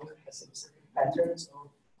are following a specific patterns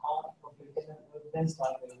of evidence,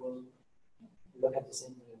 like they will look at the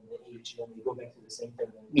same age, then they go back to the same thing,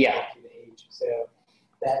 then Yeah. back to the age. So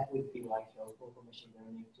that would be like helpful for machine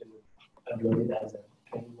learning to upload it as a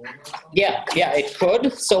training model or something? Yeah, it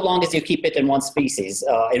could, so long as you keep it in one species,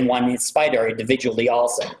 in one spider individually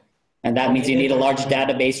also. And that means you need a large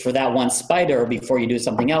database for that one spider before you do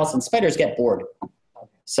something else, and spiders get bored.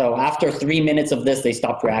 So after 3 minutes of this, they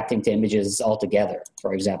stopped reacting to images altogether,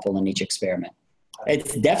 for example, in each experiment.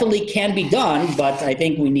 It definitely can be done, but I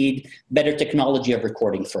think we need better technology of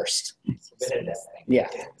recording first. Yeah,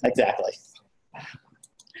 exactly.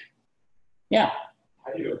 Yeah.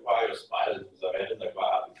 How do you acquire spiders? I imagine like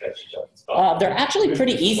how to catch each other. They're actually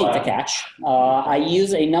pretty easy to catch. I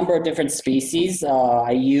use a number of different species.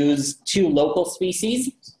 I use 2 local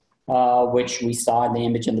species, which we saw in the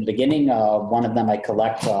image in the beginning. One of them I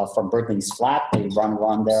collect from Berkeley's Flat. They run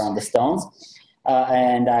around there on the stones.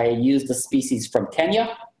 And I used a species from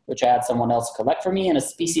Kenya, which I had someone else collect for me, and a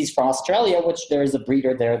species from Australia, which there is a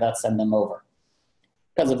breeder there that sent them over.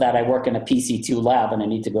 Because of that, I work in a PC2 lab, and I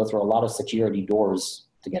need to go through a lot of security doors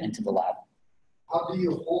to get into the lab. How do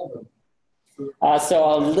you hold them? So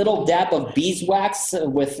a little dab of beeswax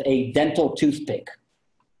with a dental toothpick.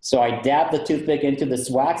 So I dab the toothpick into this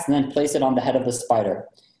wax and then place it on the head of the spider.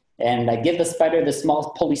 And I give the spider the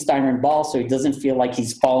small polystyrene ball so he doesn't feel like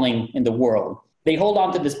he's falling in the world. They hold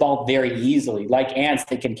on to this ball very easily. Like ants,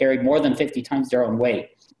 they can carry more than 50 times their own weight.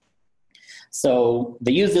 So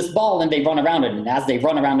they use this ball and they run around it. And as they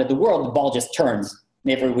run around in the world, the ball just turns in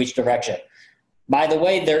every which direction. By the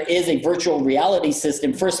way, there is a virtual reality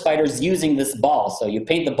system for spiders using this ball. So you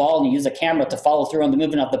paint the ball and you use a camera to follow through on the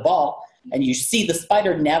movement of the ball. And you see the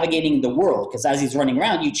spider navigating the world, because as he's running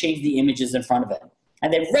around, you change the images in front of it.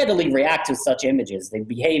 And they readily react to such images. They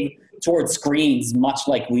behave towards screens much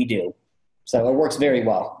like we do. So it works very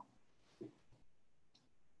well.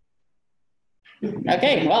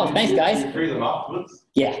 Okay, well, thanks, guys. You free them afterwards?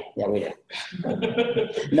 Yeah, we did.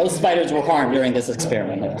 No spiders were harmed during this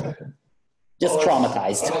experiment. Just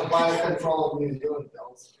traumatized.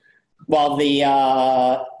 Well, the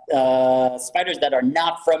spiders that are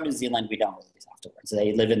not from New Zealand, we don't release afterwards.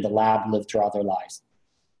 They live in the lab, live throughout their lives.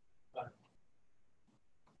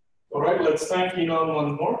 All right, let's thank Yinnon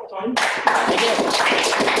one more time. Thank you.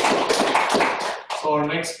 So our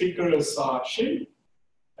next speaker is Xin.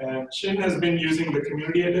 And Xin has been using the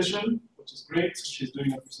community edition, which is great. So she's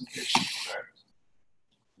doing a presentation.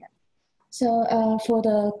 So for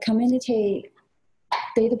the community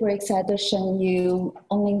Databricks edition, you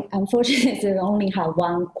only, unfortunately, only have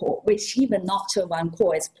 1 core, which even not to 1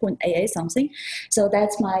 core is 0.88 something. So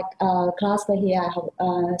that's my cluster here. I have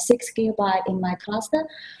 6 GB in my cluster.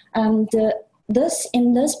 And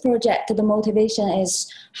in this project, the motivation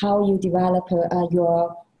is how you develop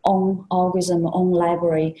your own algorithm, own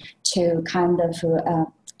library to kind of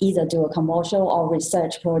either do a commercial or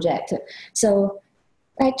research project. So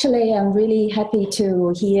actually, I'm really happy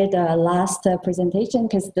to hear the last presentation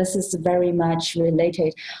because this is very much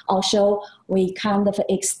related. Also, we kind of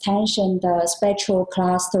extension the spectral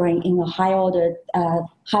clustering in a high order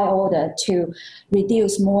to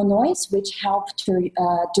reduce more noise, which help to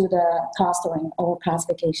do the clustering or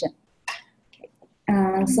classification.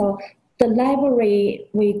 So the library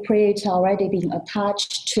we create already been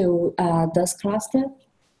attached to this cluster.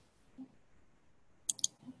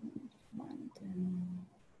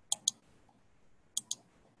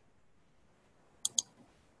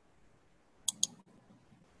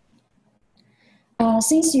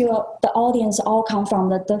 Since the audience all come from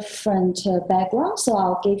the different backgrounds, so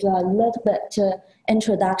I'll give you a little bit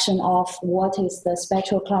introduction of what is the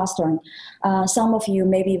spectral clustering. Some of you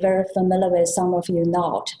may be very familiar with, some of you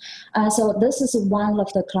not. So this is one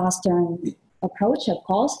of the clustering approach, of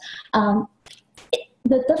course.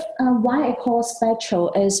 Why I call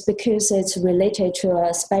spectral is because it's related to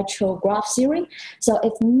a spectral graph theory. So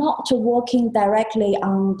it's not working directly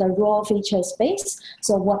on the raw feature space.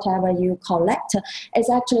 So whatever you collect, it's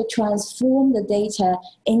actually transform the data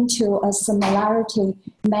into a similarity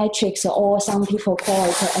matrix, or some people call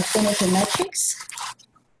it an affinity matrix.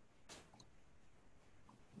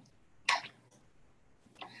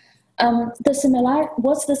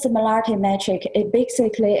 What's the similarity metric? It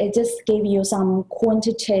just gives you some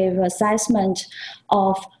quantitative assessment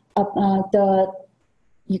of the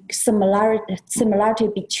similarity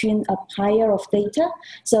between a pair of data.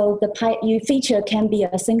 So the feature can be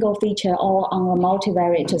a single feature or on a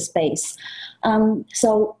multivariate space.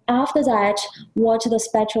 So after that, what the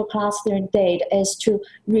spectral clustering did is to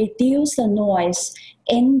reduce the noise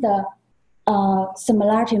in the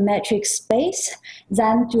similarity matrix space,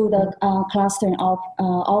 then do the clustering of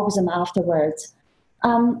algorithm afterwards.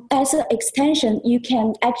 As an extension, you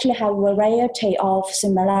can actually have a variety of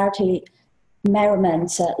similarity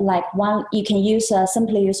measurements. You can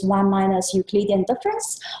simply use 1 minus Euclidean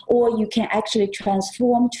difference, or you can actually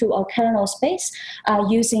transform to a kernel space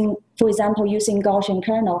using, for example, using Gaussian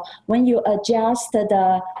kernel. When you adjust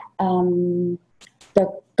the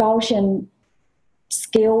Gaussian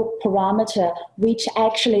scale parameter, which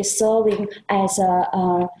actually serving as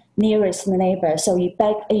a nearest neighbor. So you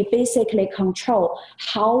basically control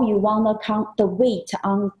how you want to count the weight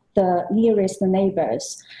on the nearest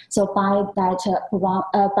neighbors. So by that,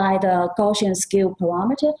 by the Gaussian scale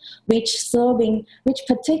parameter, which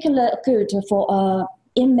particularly good for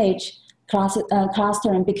image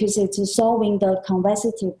clustering because it's solving the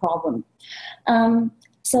convexity problem.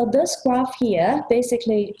 So this graph here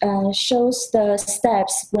basically shows the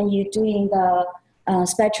steps when you're doing the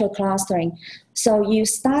spectral clustering. So you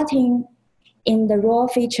starting in the raw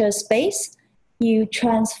feature space, you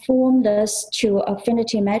transform this to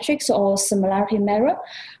affinity matrix or similarity mirror,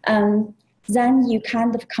 then you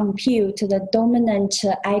kind of compute the dominant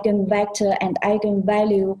eigenvector and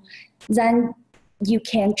eigenvalue. Then you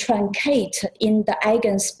can truncate in the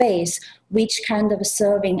eigenspace, which kind of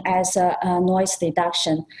serving as a noise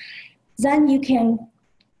reduction. Then you can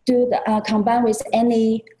do the combine with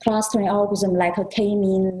any clustering algorithm like a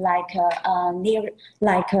k-mean,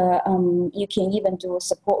 you can even do a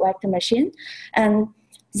support vector machine, and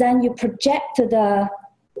then you project the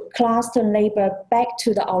cluster label back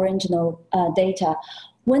to the original data.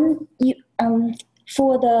 When you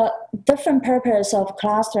for the different purpose of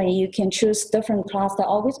clustering, you can choose different cluster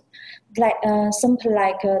algorithm. Like something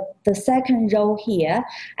like the second row here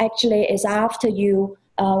actually is after you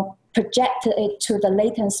project it to the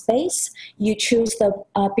latent space. You choose the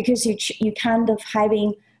because you kind of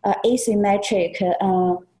having asymmetric.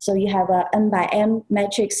 So you have a n by m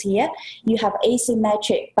matrix here. You have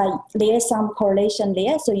asymmetric by layer sum correlation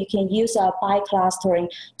layer. So you can use a bi-clustering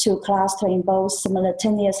to clustering both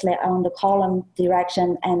simultaneously on the column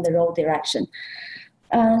direction and the row direction.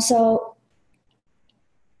 So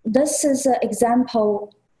this is an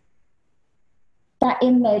example. That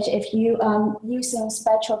image, if you using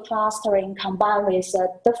spectral clustering combined with a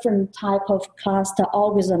different type of cluster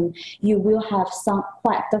algorithm, you will have some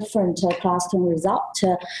quite different clustering result.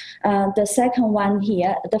 The second one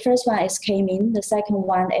here, the first one is k-mean. The second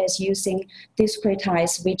one is using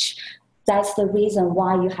discretize, which that's the reason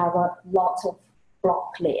why you have a lot of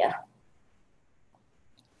block layer.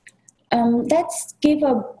 Let's give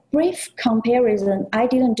a brief comparison. I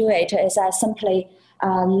didn't do it, as I simply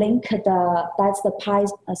link that's the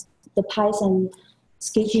Python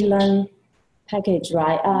sklearn package,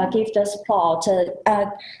 right? Give this plot.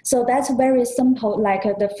 So that's very simple. Like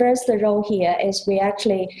the first row here is we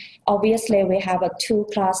actually, obviously we have a two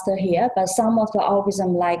cluster here, but some of the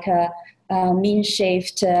algorithm like mean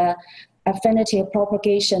shift, affinity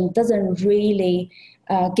propagation doesn't really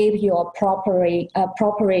give you a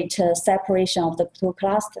appropriate separation of the two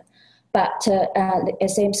clusters. But the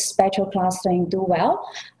same spectral clustering do well.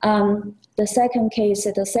 The second case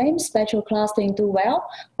is the same, spectral clustering do well,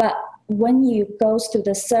 but when you go to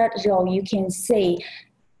the third row, you can see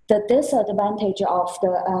the disadvantage of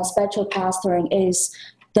the spectral clustering is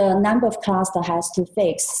the number of cluster has to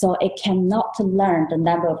fix, so it cannot learn the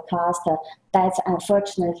number of cluster. That's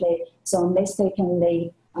unfortunately so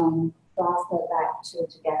mistakenly cluster that two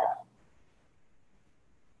together.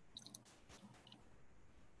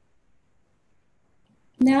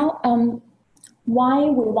 Now, why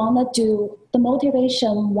we want to do the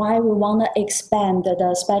motivation, why we want to expand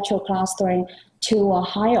the spectral clustering to a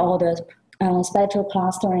high order spectral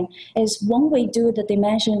clustering is when we do the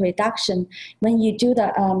dimension reduction, when you do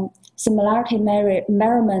the similarity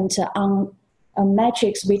measurement on a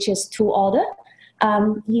matrix which is two order,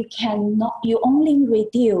 you only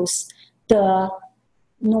reduce the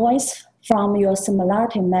noise from your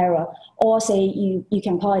similarity mirror, or say you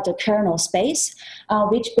can call it a kernel space,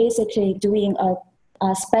 which basically doing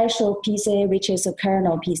a special PCA, which is a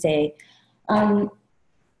kernel PCA.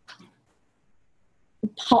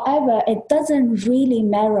 However, it doesn't really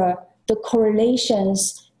mirror the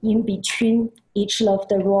correlations in between each of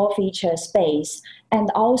the raw feature space,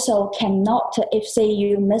 and also cannot, if say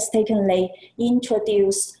you mistakenly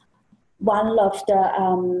introduce one of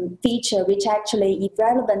the feature which actually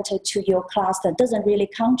irrelevant to your cluster, doesn't really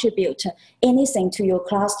contribute anything to your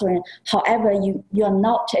clustering. However, you are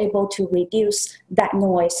not able to reduce that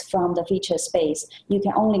noise from the feature space. You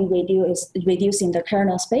can only reduce in the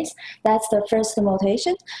kernel space. That's the first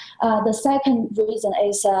motivation. The second reason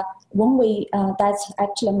is when we, that's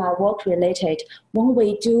actually my work related, when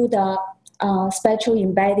we do the spectral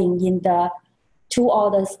embedding in the two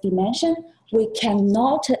orders dimension, we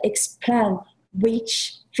cannot explain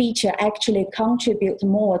which feature actually contribute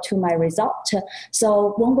more to my result.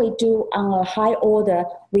 So when we do on a high order,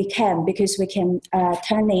 we can, because we can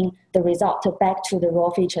turning the result back to the raw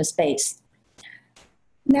feature space.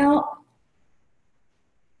 Now,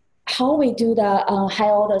 how we do the high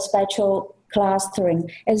order spectral clustering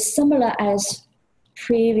is similar as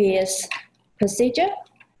previous procedure,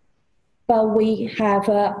 but we have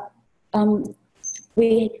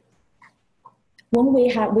we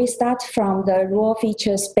start from the raw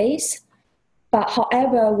feature space, but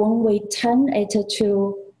however, when we turn it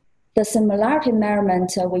to the similarity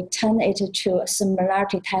measurement, we turn it to a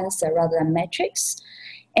similarity tensor rather than matrix.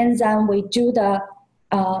 And then we do the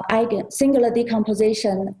singular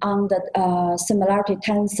decomposition on the similarity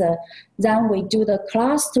tensor. Then we do the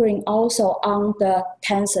clustering also on the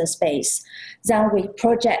tensor space. Then we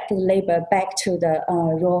project the label back to the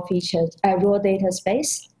raw data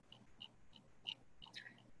space.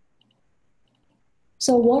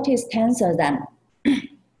 So what is tensor then?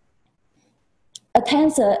 A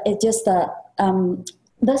tensor is just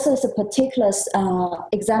this is a particular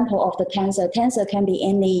example of the tensor. Tensor can be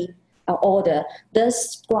any order.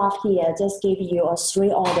 This graph here just gives you a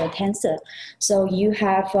 3-order tensor. So you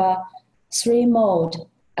have 3 mode,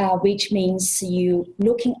 which means you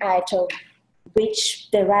looking at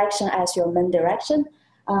which direction as your main direction.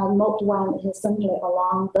 Mode 1 is simply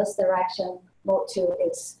along this direction. Mode 2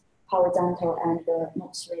 is horizontal, and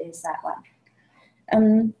mode 3 is that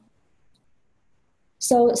one.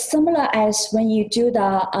 So similar as when you do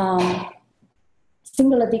the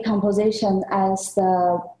singular decomposition as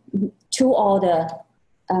the 2-order,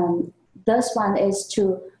 this one is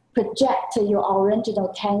to project your original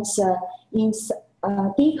tensor,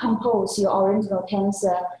 decompose your original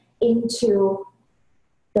tensor into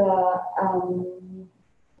the, I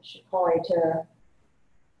should call it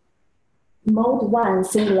mode 1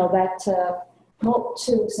 singular vector, mode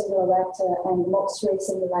 2 singular vector, and mode 3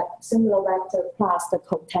 singular vector plus the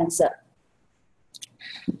cotensor.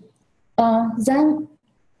 Then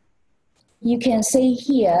you can see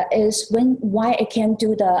here is why I can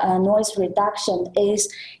do the noise reduction is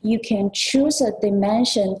you can choose a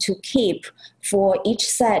dimension to keep for each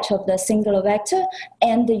set of the singular vector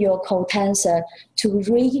and your cotensor to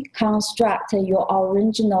reconstruct your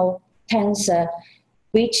original tensor,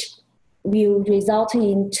 which will result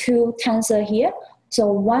in 2 tensor here.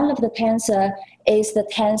 So one of the tensor is the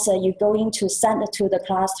tensor you're going to send to the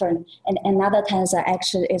clustering, and another tensor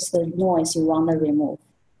actually is the noise you want to remove.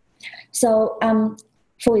 So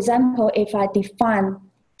for example, if I define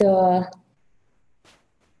the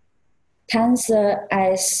tensor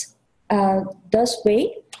as this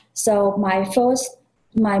way, so my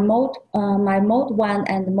mode 1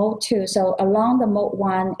 and mode 2, so along the mode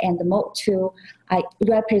 1 and the mode 2, I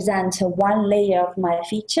represent 1 layer of my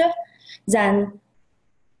feature. Then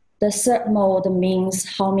the third mode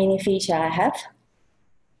means how many features I have.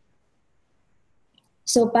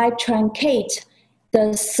 So by truncate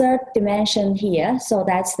the third dimension here, so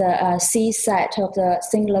that's the C set of the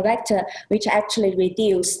singular vector, which actually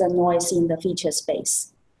reduces the noise in the feature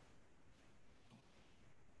space.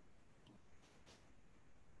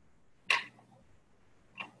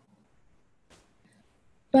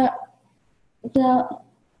 But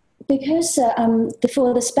because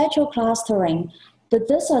for the spectral clustering, the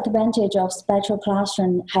disadvantage of spectral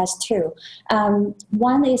clustering has 2.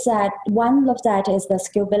 One of that is the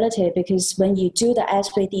scalability, because when you do the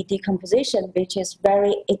SVD decomposition, which is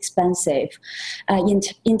very expensive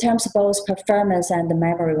in terms of both performance and the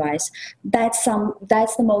memory-wise, that's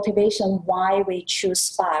the motivation why we choose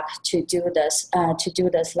Spark to do this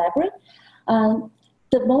library.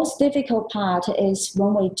 The most difficult part is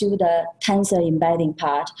when we do the tensor embedding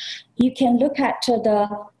part. You can look at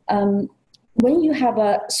when you have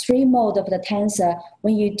a 3 mode of the tensor,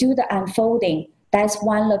 when you do the unfolding, that's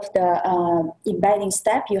one of the embedding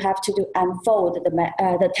step. You have to unfold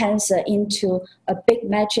the tensor into a big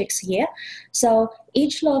matrix here. So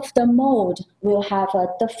each of the mode will have a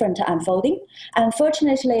different unfolding.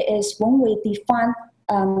 Unfortunately, is when we define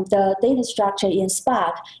the data structure in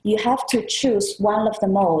Spark, you have to choose one of the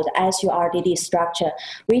mode as your RDD structure,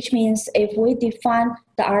 which means if we define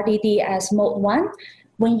the RDD as mode 1,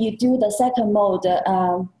 when you do the second mode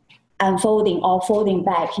unfolding or folding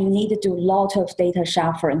back, you need to do a lot of data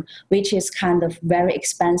shuffling, which is kind of very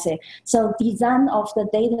expensive. So design of the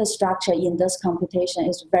data structure in this computation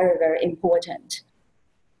is very, very important.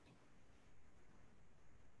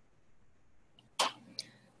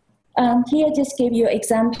 Here, just give you an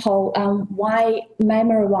example why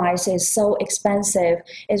memory-wise is so expensive.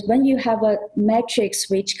 Is when you have a matrix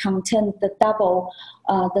which contains the double,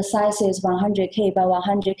 the size is 100K by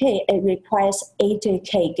 100K, it requires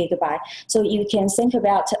 80K gigabyte. So you can think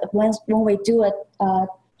about when we do a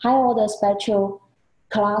high-order spectral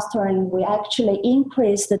clustering, we actually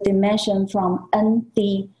increase the dimension from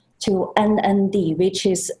ND to NND, which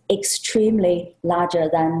is extremely larger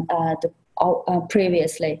than the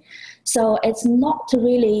previously. So it's not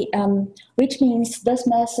really, which means this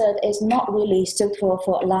method is not really suitable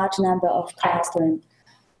for a large number of clustering.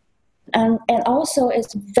 And also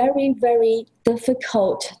it's very, very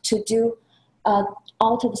difficult to do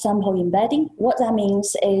out-of-sample embedding. What that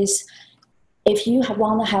means is if you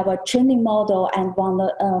want to have a training model and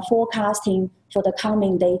want forecasting for the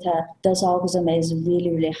coming data, this algorithm is really,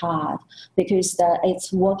 really hard because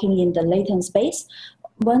it's working in the latent space.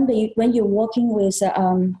 When you're working with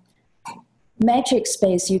metric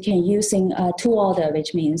space, you can using two order,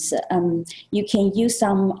 which means you can use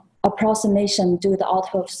some approximation do the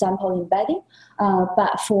out-of-sample embedding,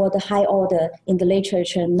 but for the high order in the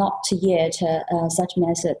literature, not yet such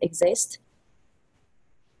method exists.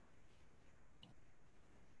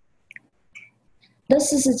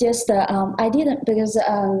 This is just, I didn't, because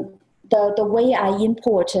the way I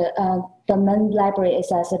import the main library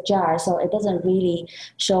is as a jar, so it doesn't really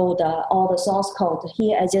show all the source code.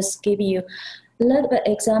 Here I just give you a little bit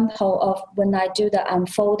example of when I do the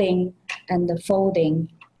unfolding and the folding.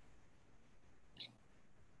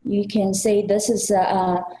 You can see this is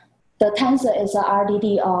the tensor is a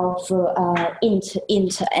RDD of int,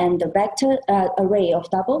 and the vector array of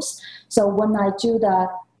doubles. So when I do the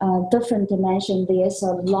different dimension, there's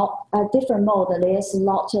a lot, different mode, there's a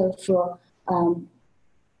lot of,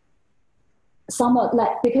 somewhat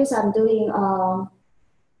like, because I'm doing,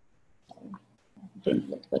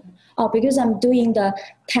 because I'm doing the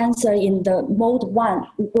tensor in the mode 1.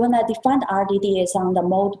 When I define RDD is on the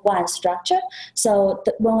mode 1 structure. So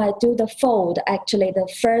when I do the fold, actually the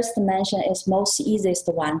first dimension is most easiest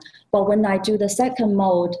one. But when I do the second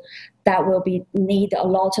mode, that will need a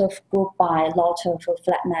lot of group by, a lot of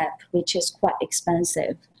flat map, which is quite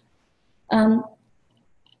expensive.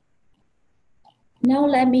 Now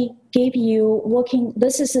let me give you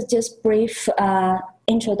this is just brief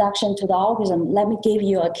introduction to the algorithm. Let me give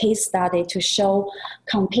you a case study to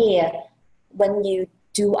compare when you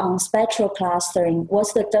do on spectral clustering,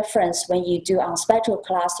 what's the difference when you do on spectral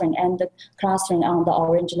clustering and the clustering on the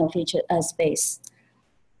original feature space.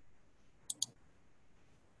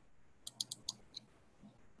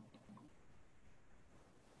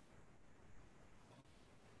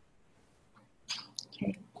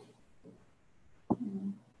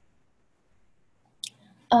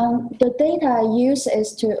 The data I use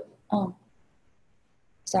is to,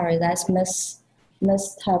 sorry, that's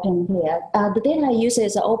mistyping here. The data I use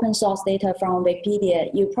is open source data from Wikipedia.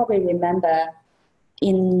 You probably remember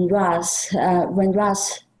in RAS, when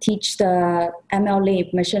RAS teach the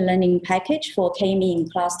MLlib machine learning package for k-mean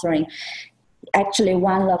clustering. Actually,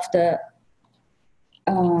 one of the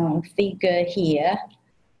figure here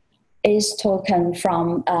is taken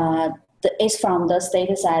from, from this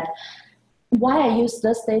data set. Why I use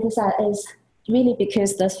this data set is really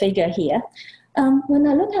because this figure here. When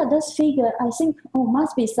I look at this figure, I think, oh,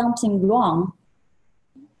 must be something wrong.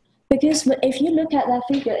 Because if you look at that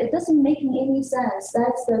figure, it doesn't make any sense.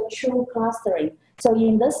 That's the true clustering. So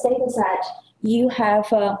in this data set, you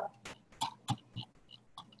have,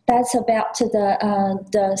 that's about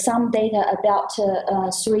some data about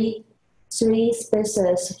three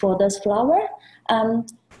species for this flower.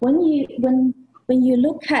 When you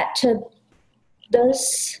look at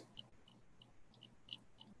this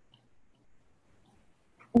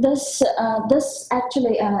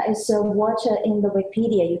actually is what in the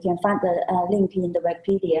Wikipedia. You can find the link in the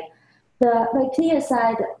Wikipedia. The Wikipedia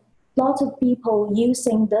side, lots of people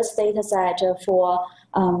using this data set for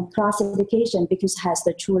classification because it has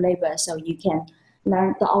the true label, so you can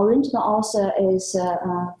learn. The original author is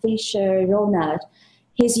Fisher-Ronald.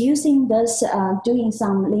 He's using this, doing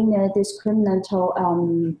some linear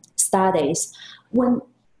discriminational studies. When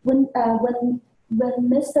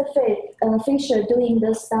Mr. Fisher doing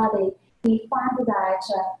this study, he found that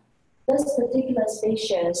this particular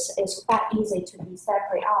species is quite easy to be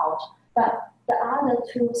separated out. But the other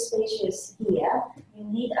two species here, you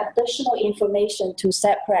need additional information to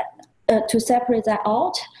separate that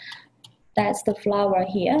out. That's the flower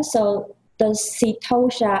here. So the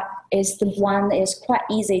Cetosha is the one is quite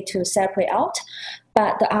easy to separate out,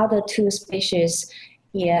 but the other two species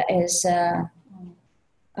here is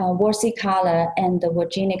Versicolor and the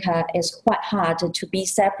Virginica is quite hard to be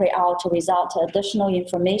separated out without additional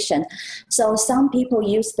information. So some people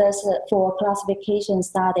use this for classification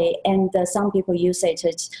study, and some people use it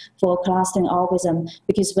for clustering algorithm,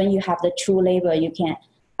 because when you have the true label, you can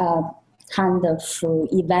kind of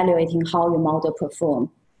evaluating how your model perform.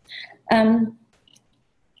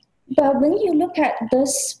 But when you look at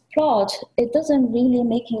this plot, it doesn't really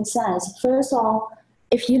make sense. First of all,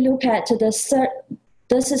 if you look at this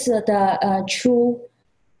is the true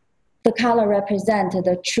the color represent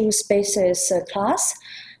the true spaces class.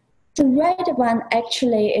 The red one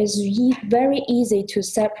actually is very easy to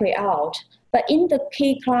separate out. But in the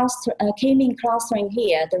k-mean clustering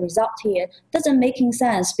here, the result here doesn't make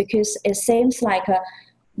sense because it seems like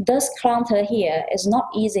this cluster here is not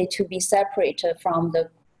easy to be separated from the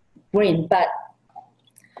green. But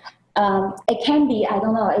it can be, I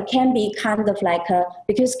don't know, it can be kind of like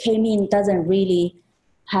because k-mean doesn't really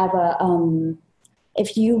have a,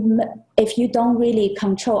 if you don't really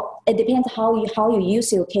control, it depends how you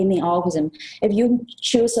use your k-mean algorithm. If you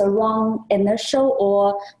choose a wrong initial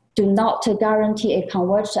or do not guarantee it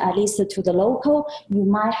converges at least to the local, you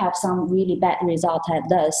might have some really bad result at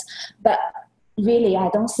this. But really, I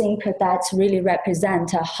don't think that's really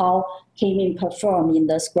represent how k-mean perform in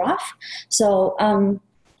this graph. So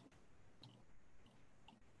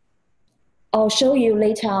I'll show you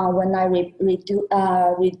later on when I redo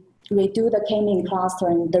the k-mean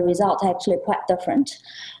clustering, the result actually quite different.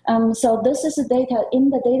 So this is the data. In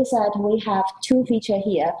the data set, we have two features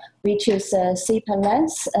here, which is sepal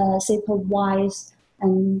length, sepal wise,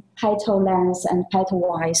 and petal length and petal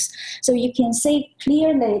wise. So you can see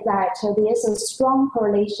clearly that there is a strong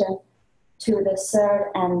correlation to the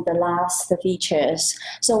third and the last features.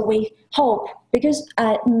 So we hope, because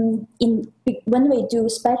when we do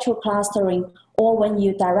spectral clustering or when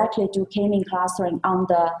you directly do k-mean clustering on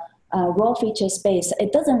the raw feature space,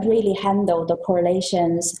 it doesn't really handle the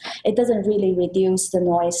correlations. It doesn't really reduce the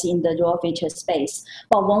noise in the raw feature space.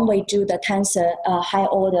 But when we do the tensor high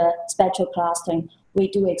order spectral clustering, we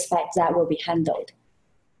do expect that will be handled.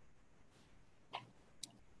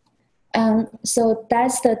 So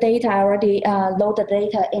that's the data. I already load the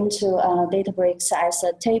data into Databricks as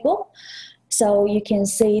a table. So you can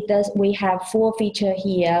see that we have 4 features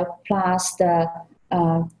here plus the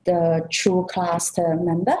true cluster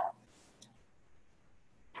member.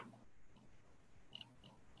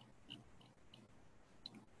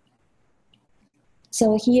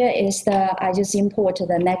 So here is I just imported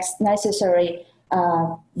the next necessary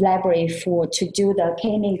library to do the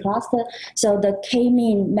k-mean cluster. So the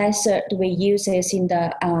k-mean method we use is in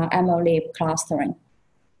the MLlib clustering.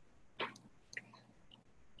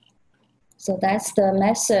 So that's the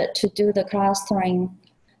method to do the clustering.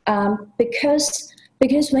 Because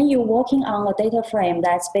when you're working on a data frame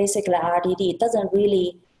that's basically RDD, it doesn't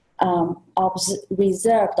really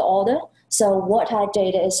reserve the order. So what I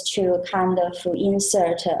did is to kind of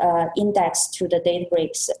insert index to the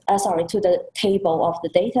Databricks, to the table of the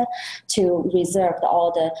data to reserve the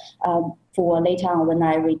order for later on when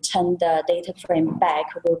I return the data frame back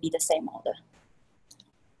will be the same order.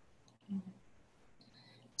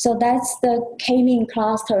 So that's the k-mean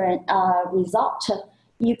clustering result.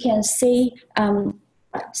 You can see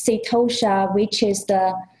Setosha, which is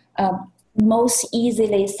the most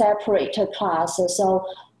easily separated class. So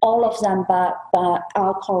all of them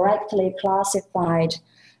are correctly classified.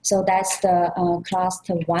 So that's the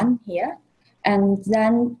cluster 1 here. And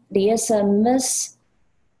then there's a miss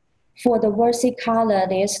for the versicolor,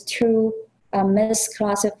 there's 2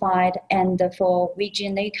 misclassified, and for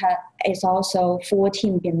Viginica is also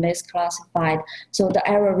 14 been misclassified. So the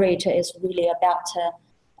error rate is really about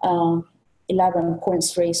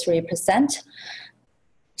 11.33%.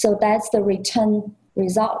 So that's the return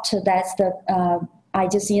result. That's the I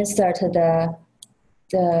just inserted the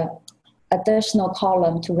additional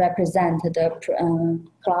column to represent the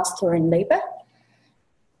clustering label.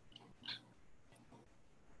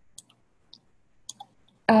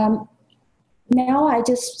 Now I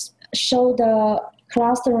just show the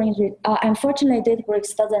clustering. Unfortunately,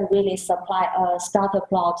 Databricks doesn't really supply a scatter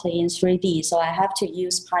plot in 3D, so I have to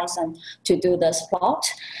use Python to do this plot.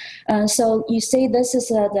 So you see this is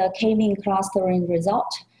the k-mean clustering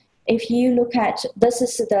result. If you look at, this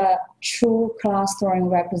is the true clustering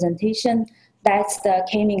representation, that's the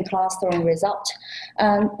k-mean clustering result.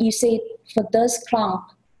 You see for this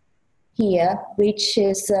clump here, which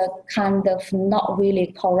is kind of not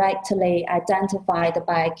really correctly identified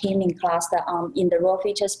by k-mean cluster in the raw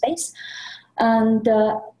feature space. And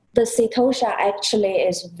the Setosha actually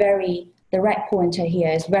is the red pointer here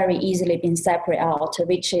is very easily been separated out,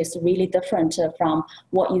 which is really different from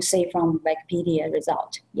what you see from Wikipedia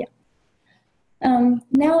result. Yeah.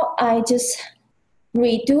 Now I just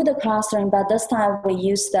redo the clustering, but this time we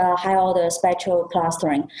use the high order spectral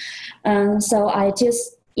clustering. So I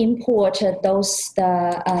just imported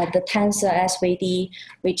the tensor SVD,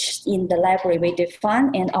 which in the library we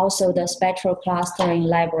define, and also the spectral clustering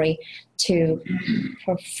library to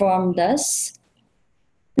perform this.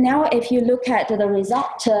 Now, if you look at the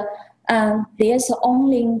result, there's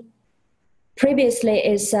only previously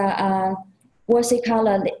is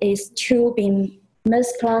versicolor is 2 being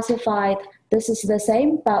misclassified. This is the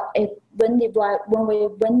same, but when we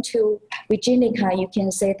went to Virginica, you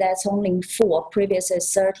can say that's only 4, previously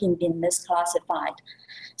 13 being misclassified.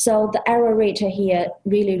 So the error rate here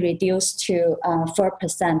really reduced to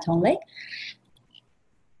 4% only.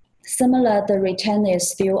 Similar, the return is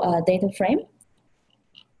still a data frame.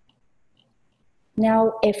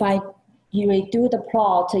 Now, if you redo the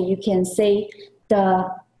plot, you can see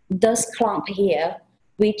this clump here,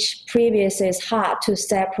 which previously is hard to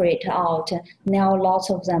separate out. Now lots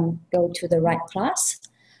of them go to the right class.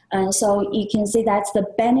 And so you can see that's the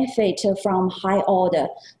benefit from high order,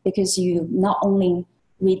 because you not only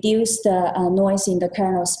reduce the noise in the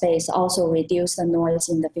kernel space, also reduce the noise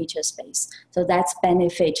in the feature space. So that's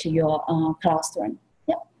benefit to your clustering.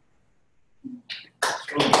 Yeah.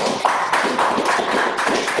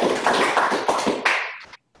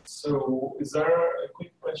 So is there a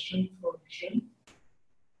quick question for Shin?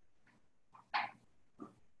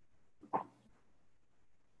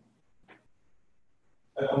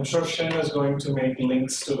 I'm sure Shin is going to make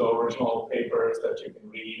links to the original papers that you can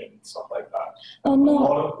read and stuff like that. Oh, no.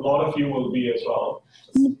 A lot of you will be as well.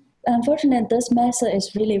 Unfortunately, this method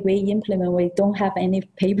is really re-implemented. We don't have any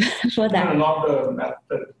paper for that. No, not the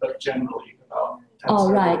method, but generally about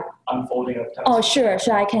oh, right. Unfolding of tensor. Oh, sure.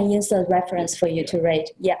 So I can insert reference for you to read.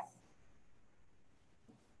 Yeah.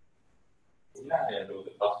 Yeah, and with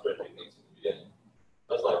the clustering techniques in the beginning,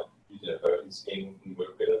 that's like using a version scheme can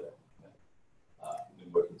work better than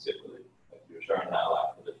working separately. Like you're showing that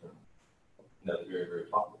like the different, the very, very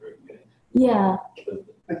top, the very beginning. Yeah.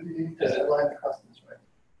 But you just align the clusters, right?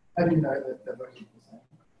 How do you know that the version is the same?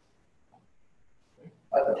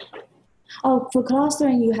 I don't know. Oh, for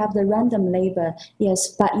clustering, you have the random label, yes,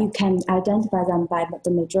 but you can identify them by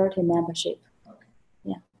the majority membership. Okay.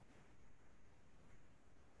 Yeah.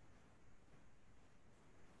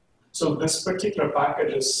 So this particular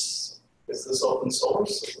package is this open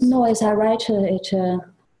source? No, it's I write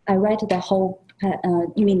the whole.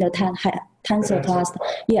 You mean the tensor cluster?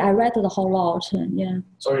 Yeah, I write the whole lot. Yeah.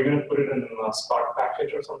 So are you going to put it in a Spark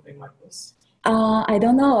package or something like this? I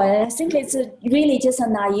don't know. I think it's really just a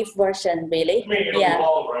naive version, really. I mean, it'll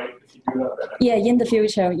evolve, right? If you do that, then yeah, in the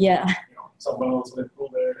future, yeah. You know, someone else will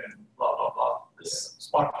improve it and blah blah blah. This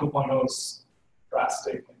Spark 2.0 is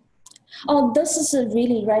drastic. Oh, this is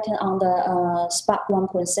really written on the Spark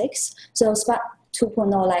 1.6. So Spark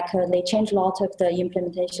 2.0, like they change a lot of the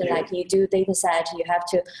implementation. Yeah. Like you do data set, you have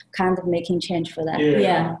to kind of making change for that.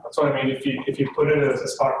 Yeah. That's what I mean. If you put it as a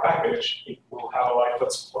Spark package, it will have a life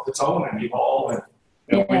of its own and evolve. And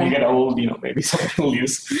you know, when you get old, maybe something will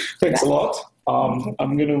use. Thanks a lot.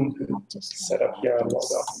 I'm going to set up here and log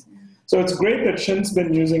out. So it's great that Shin's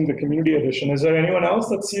been using the community edition. Is there anyone else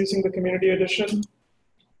that's using the community edition?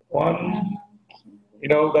 One,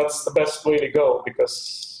 that's the best way to go,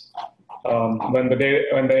 because when the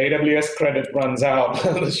AWS credit runs out,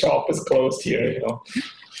 the shop is closed here.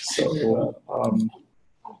 So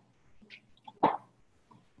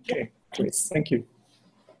okay, great, thank you.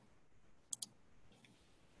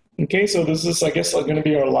 Okay, so this is, I guess, going to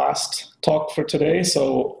be our last talk for today.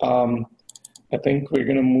 So I think we're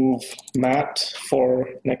going to move Matt for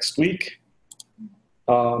next week.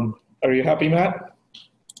 Are you happy, Matt?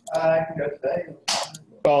 I can go today.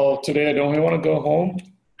 Well, today I don't really want to go home.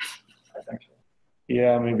 I think so.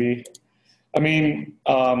 Yeah, maybe. I mean,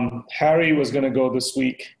 Harry was going to go this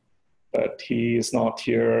week, but he is not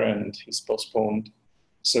here and he's postponed.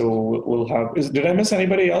 So we'll have, did I miss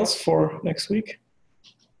anybody else for next week?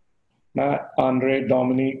 Matt, Andre,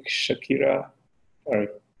 Dominique, Shakira. All right.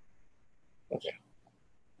 Okay.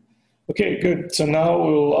 Okay, good. So now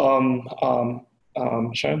we'll,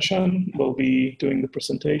 Shansha will be doing the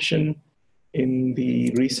presentation in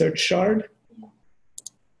the research shard.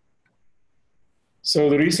 So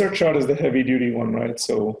the research shard is the heavy duty one, right?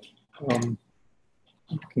 So you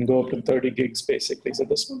can go up to 30 gigs basically. Is it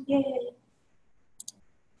this one? Yeah.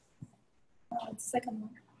 The second one.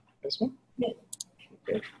 This one? Yeah.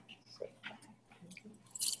 Okay.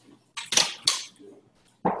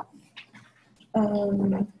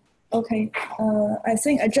 Okay, I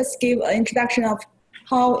think I just gave an introduction of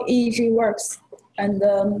how EEG works and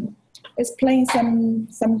explain some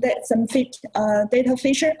data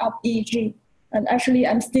feature of EEG. And actually,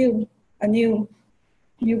 I'm still a new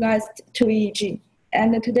guys to EEG.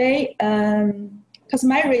 And today, because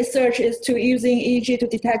my research is to using EEG to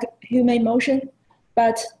detect human motion,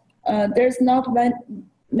 but there's not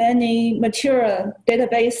many material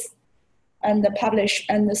database and publish.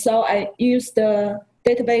 And so I use the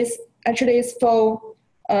database actually is for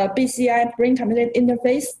BCI brain computer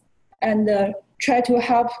interface and try to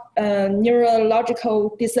help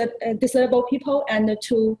neurological disabled people and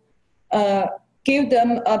to give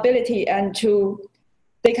them ability and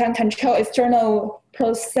they can control external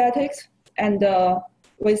prosthetics and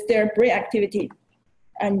with their brain activity.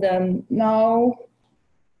 And now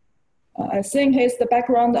I think here's the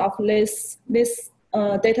background of this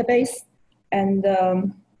database. And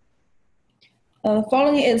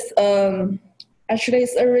following is actually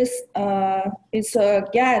it's a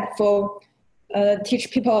guide for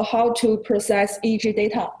teach people how to process EEG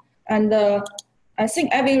data. And I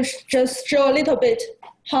think I will just show a little bit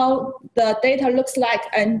how the data looks like,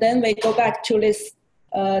 and then we go back to this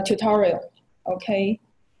tutorial, okay?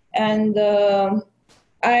 And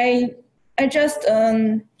I just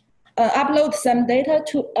upload some data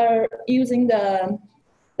to using the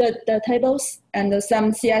tables and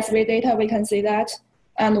some CSV data. We can see that,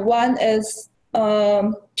 and one is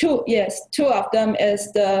two of them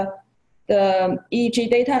is the EEG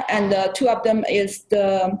data, and two of them is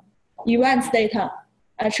the events data.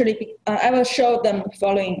 Actually, I will show them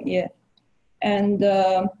following here. And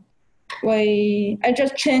I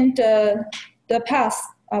just changed the path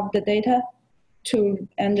of the data to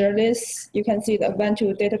under this. You can see the went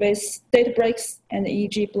to database, data breaks, and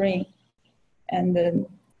EEG brain, and then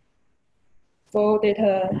full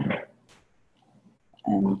data.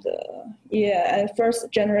 And I first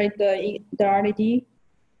generate the RDD,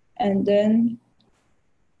 and then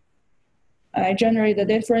I generate the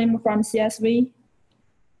data frame from CSV.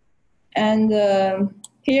 And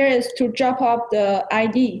here is to drop off the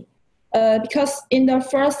ID, because in the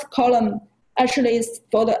first column actually is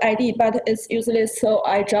for the ID, but it's useless, so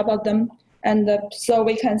I drop off them. And so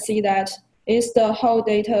we can see that is the whole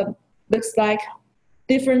data looks like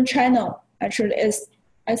different channel. Actually,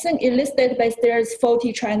 I think in this database there's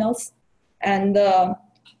 40 channels, and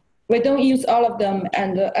we don't use all of them.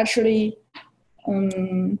 And actually,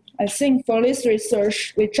 I think for this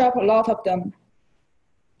research, we drop a lot of them.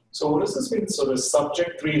 So what does this mean? So the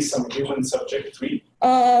subject 3 is some human subject 3?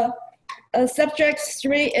 Subject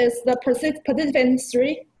 3 is the participant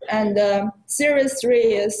 3, and series 3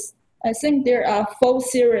 is, I think there are 4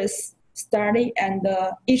 series study, and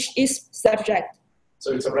each subject.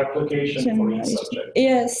 So it's a replication for each subject?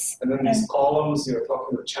 Yes. And then these columns, you're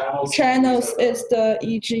talking about channels? Channels is the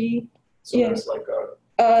EEG. So there's like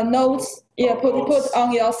notes, put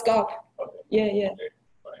on your scalp. Okay. Okay.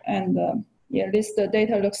 And this the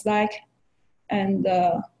data looks like, and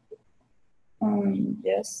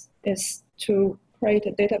yes, is to create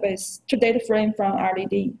a database to data frame from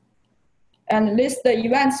RDD, and this the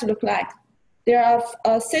events look like. There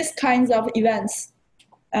are 6 kinds of events,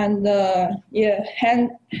 and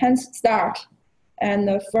hand start, and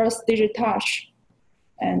the first digit touch,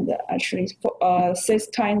 and actually 6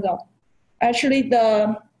 kinds of. Actually,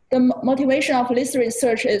 the motivation of this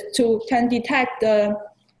research is to can detect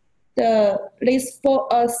these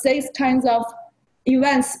 6 kinds of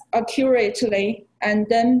events accurately, and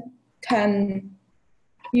then can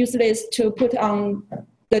use this to put on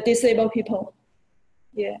the disabled people.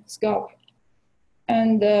 Scalp.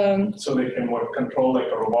 And so they can control like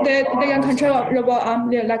a robotic arm? They can control a robot arm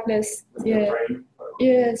like this.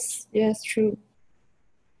 Yes, true.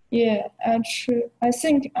 Actually, I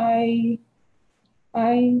think I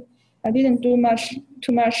didn't do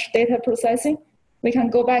too much data processing. We can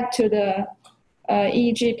go back to the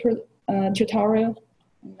EEG tutorial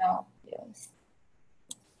now. Yes.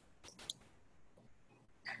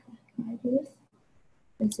 Can I do this?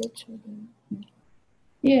 Is it to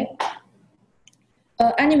the?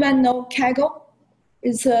 Anyone know Kaggle?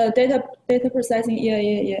 It's data processing.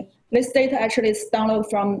 This data actually is downloaded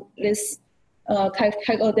from this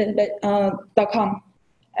Kaggle.com,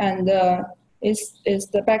 and is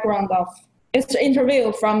the background of. It's the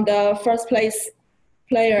interview from the first place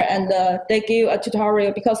player, and they give a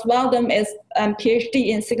tutorial because one of them is PhD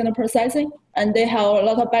in signal processing, and they have a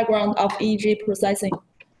lot of background of EEG processing.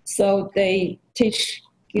 So they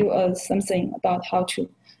give us something about how to.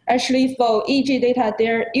 Actually, for EEG data,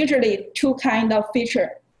 there are usually 2 kinds of feature.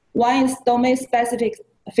 One is domain-specific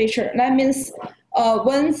feature. That means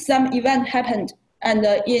when some event happened, and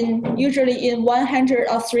usually in 100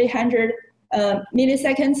 or 300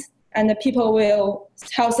 milliseconds, and the people will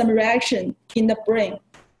have some reaction in the brain.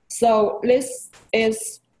 So this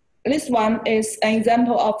one is an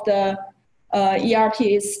example of the ERP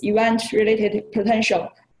is event-related potential.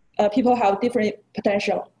 People have different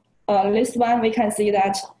potential. This one we can see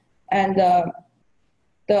that, and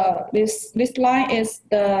this line is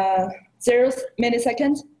the 0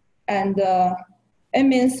 millisecond, and it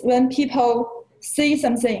means when people see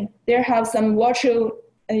something, they have some virtual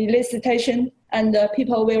elicitation, and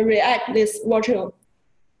people will react this virtual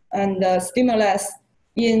and stimulus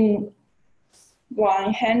in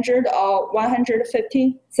 100 or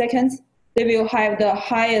 150 seconds. They will have the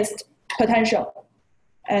highest potential,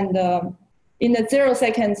 and in the 0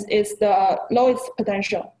 seconds is the lowest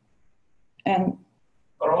potential. And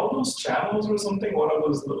are all those channels or something? What are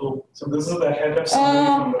those little? So this is the head of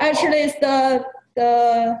somebody. Actually, it's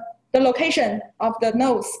the location of the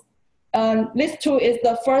nodes. This two is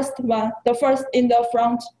the first one, the first in the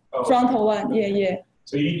frontal one. Yeah.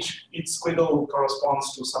 So each squiggle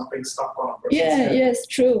corresponds to something stuck on a person's head. Yes,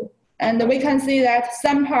 true. And we can see that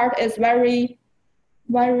some part is very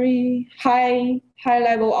high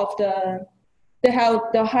level of they have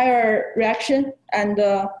the higher reaction, and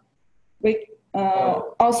we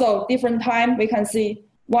also different time we can see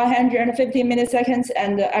 150 milliseconds,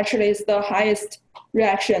 and actually is the highest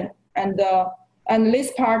reaction, and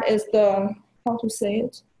this part is the, how to say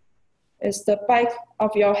it, is the back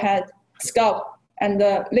of your head, scalp, and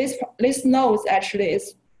this node actually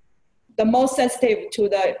is the most sensitive to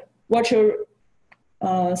the virtual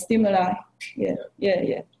stimuli.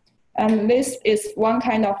 Yeah. And this is one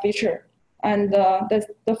kind of feature, and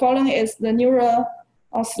the following is the neural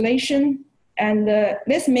oscillation, and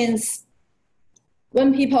this means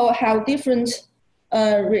when people have different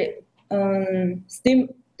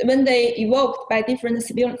when they evoked by different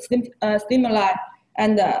stimuli,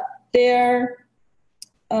 and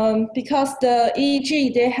because the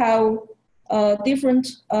EEG, they have different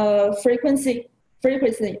frequency,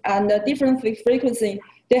 and different frequency,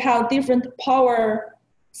 they have different power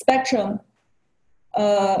spectrum.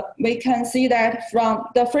 We can see that from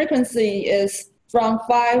the frequency is from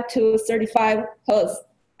 5 to 35 hertz,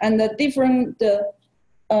 and the different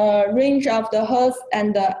range of the hertz,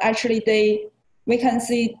 and actually we can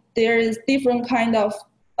see there is different kind of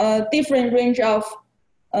different range of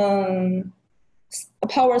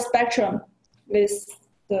power spectrum with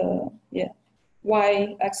the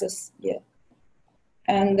y-axis.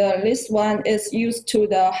 And this one is used to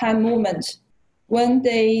the hand movement. When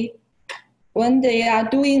they are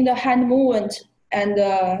doing the hand movement, and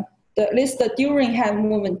at least during hand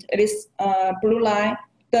movement, it is blue line.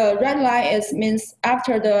 The red line means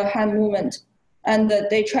after the hand movement, and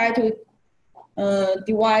they try to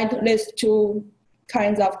divide these two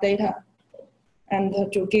kinds of data, and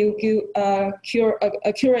to give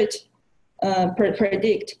accurate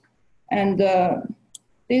predict. And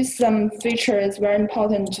this feature is very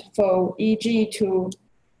important for EEG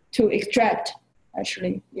to extract,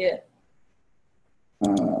 actually.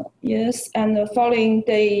 Yes, and the following,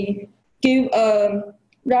 they give a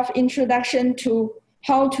rough introduction to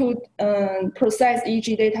how to process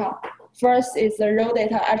EEG data. First is the raw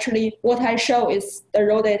data. Actually, what I show is the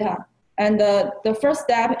raw data. And the first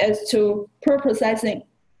step is to pre-processing,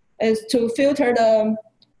 is to filter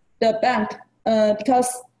the bank,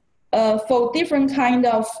 because for different kind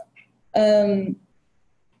of,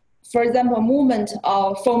 for example, movement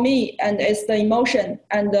for me, and it's the emotion,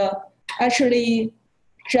 and actually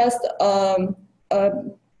just a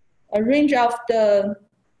range of the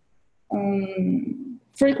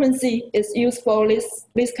frequency is used for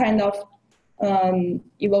this kind of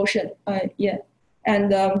emotion.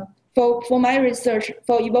 And for my research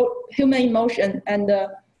for human emotion, and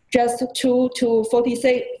just 2 to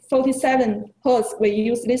 47 hertz, we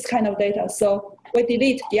use this kind of data. So we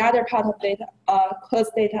delete the other part of data,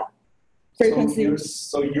 hertz data frequency.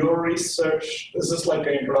 So your research, this is like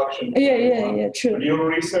an introduction. Yeah, true. But your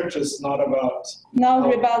research is not about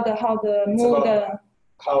how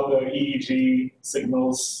the EEG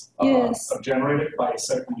signals are generated by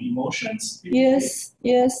certain emotions. Yes,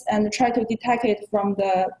 and try to detect it from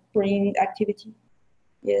the brain activity.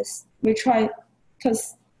 Yes, we try,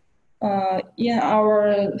 because in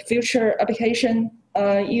our future application,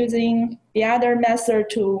 using the other method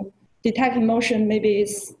to detect emotion, maybe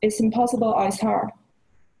it's impossible or it's hard.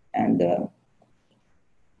 And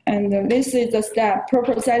this is the step,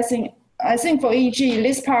 pre-processing. I think for EEG,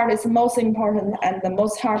 this part is the most important and the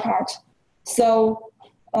most hard part. So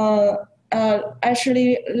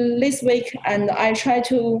actually this week, and I try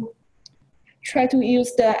to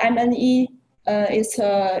use the MNE. It's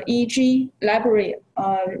a EEG library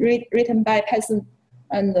written by Python,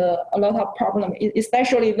 and a lot of problem,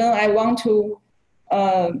 especially when I want to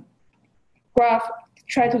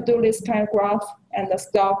try to do this kind of graph and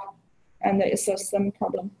stop, and it's some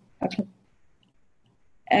problem. Okay.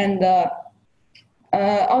 And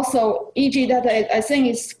also EEG data, I think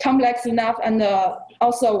is complex enough, and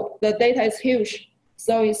also the data is huge.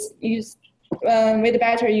 So it's we'd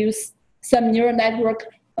better use some neural network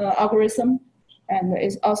algorithm, and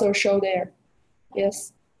it's also shown there.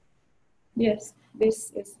 Yes. Yes,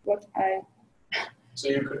 this is what I. So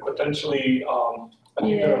you could potentially, I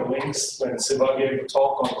think there are links when Siva gave a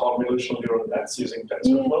talk on convolutional neural nets using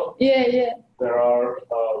TensorFlow. Yeah. There are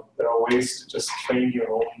ways to just train your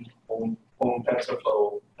own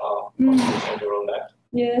TensorFlow convolutional neural net.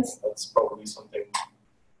 Yes. That's probably something.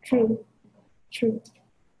 True.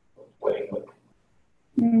 Playing with.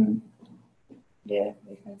 Yeah,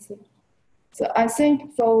 we can see. So I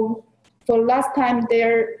think for last time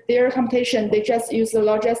their computation, they just used the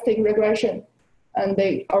logistic regression, and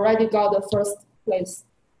they already got the first place.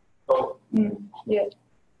 Oh. Yeah.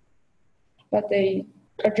 But they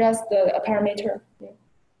adjust the parameter a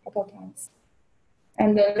couple times.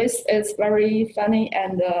 And the list is very funny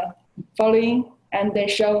and following, and they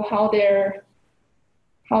show how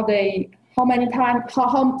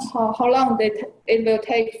long it will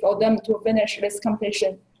take for them to finish this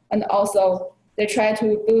computation, and also they try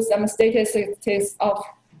to do some statistics of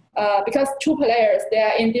because two players, they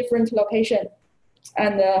are in different locations,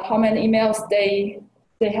 and how many emails they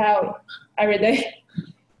have every day.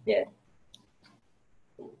 Yeah.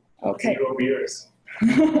 Okay. 0 beers.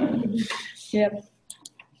 Yeah.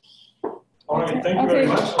 All right. Thank you very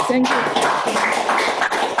much. Thank you.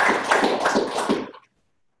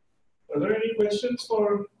 Are there any questions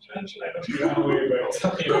for Shansha? I know you ran away, but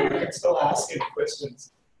you can still ask any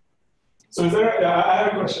questions. So is there, I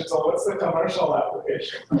have a question. So what's the commercial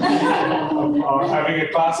application of having a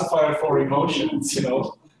classifier for emotions,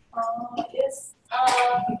 Yes.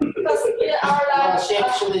 Because in our lab, She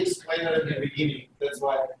actually explained it in the beginning. That's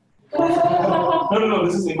why. No,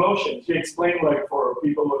 this is emotion. She explained like for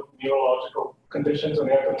people with neurological conditions when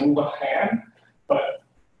they have to move a hand, but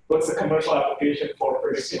what's the commercial application for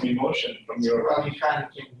predicting emotion from your... Well, you kind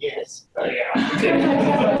of can guess.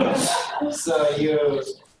 Yeah. So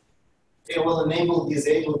it will enable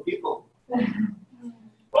disabled people.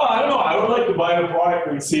 Well, I don't know. I would like to buy the product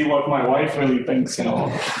and see what my wife really thinks, I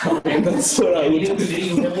mean, that's what I would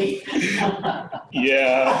Really?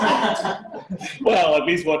 Yeah. Well, at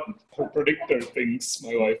least what her predictor thinks,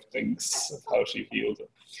 my wife thinks, of how she feels.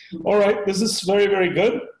 All right, this is very, very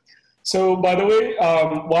good. So, by the way,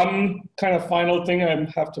 one kind of final thing I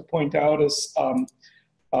have to point out is, I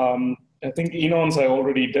think Yinnon's I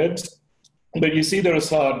already did, but you see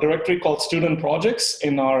there's a directory called student projects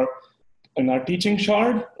in our teaching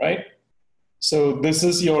shard, right? So this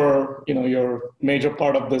is your major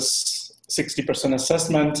part of this 60%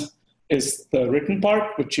 assessment is the written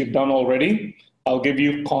part, which you've done already. I'll give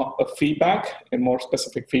you a feedback and more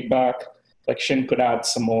specific feedback. Like Shin could add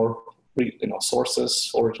some more,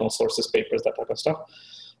 sources, original sources, papers, that type of stuff.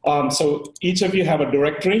 So each of you have a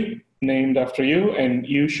directory named after you, and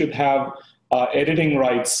you should have editing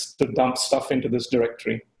rights to dump stuff into this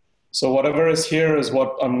directory. So whatever is here is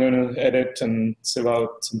what I'm going to edit and save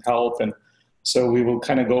out some help. And so we will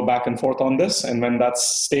kind of go back and forth on this. And when that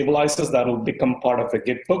stabilizes, that will become part of the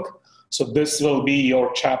Git book. So this will be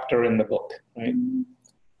your chapter in the book, right?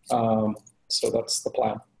 So that's the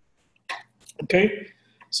plan. Okay,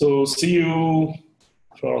 so see you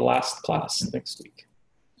for our last class next week.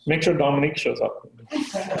 Make sure Dominique shows up.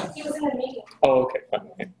 he was in a meeting. Oh, okay, fine.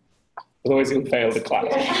 Okay. Otherwise you'll fail the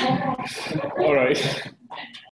class. All right.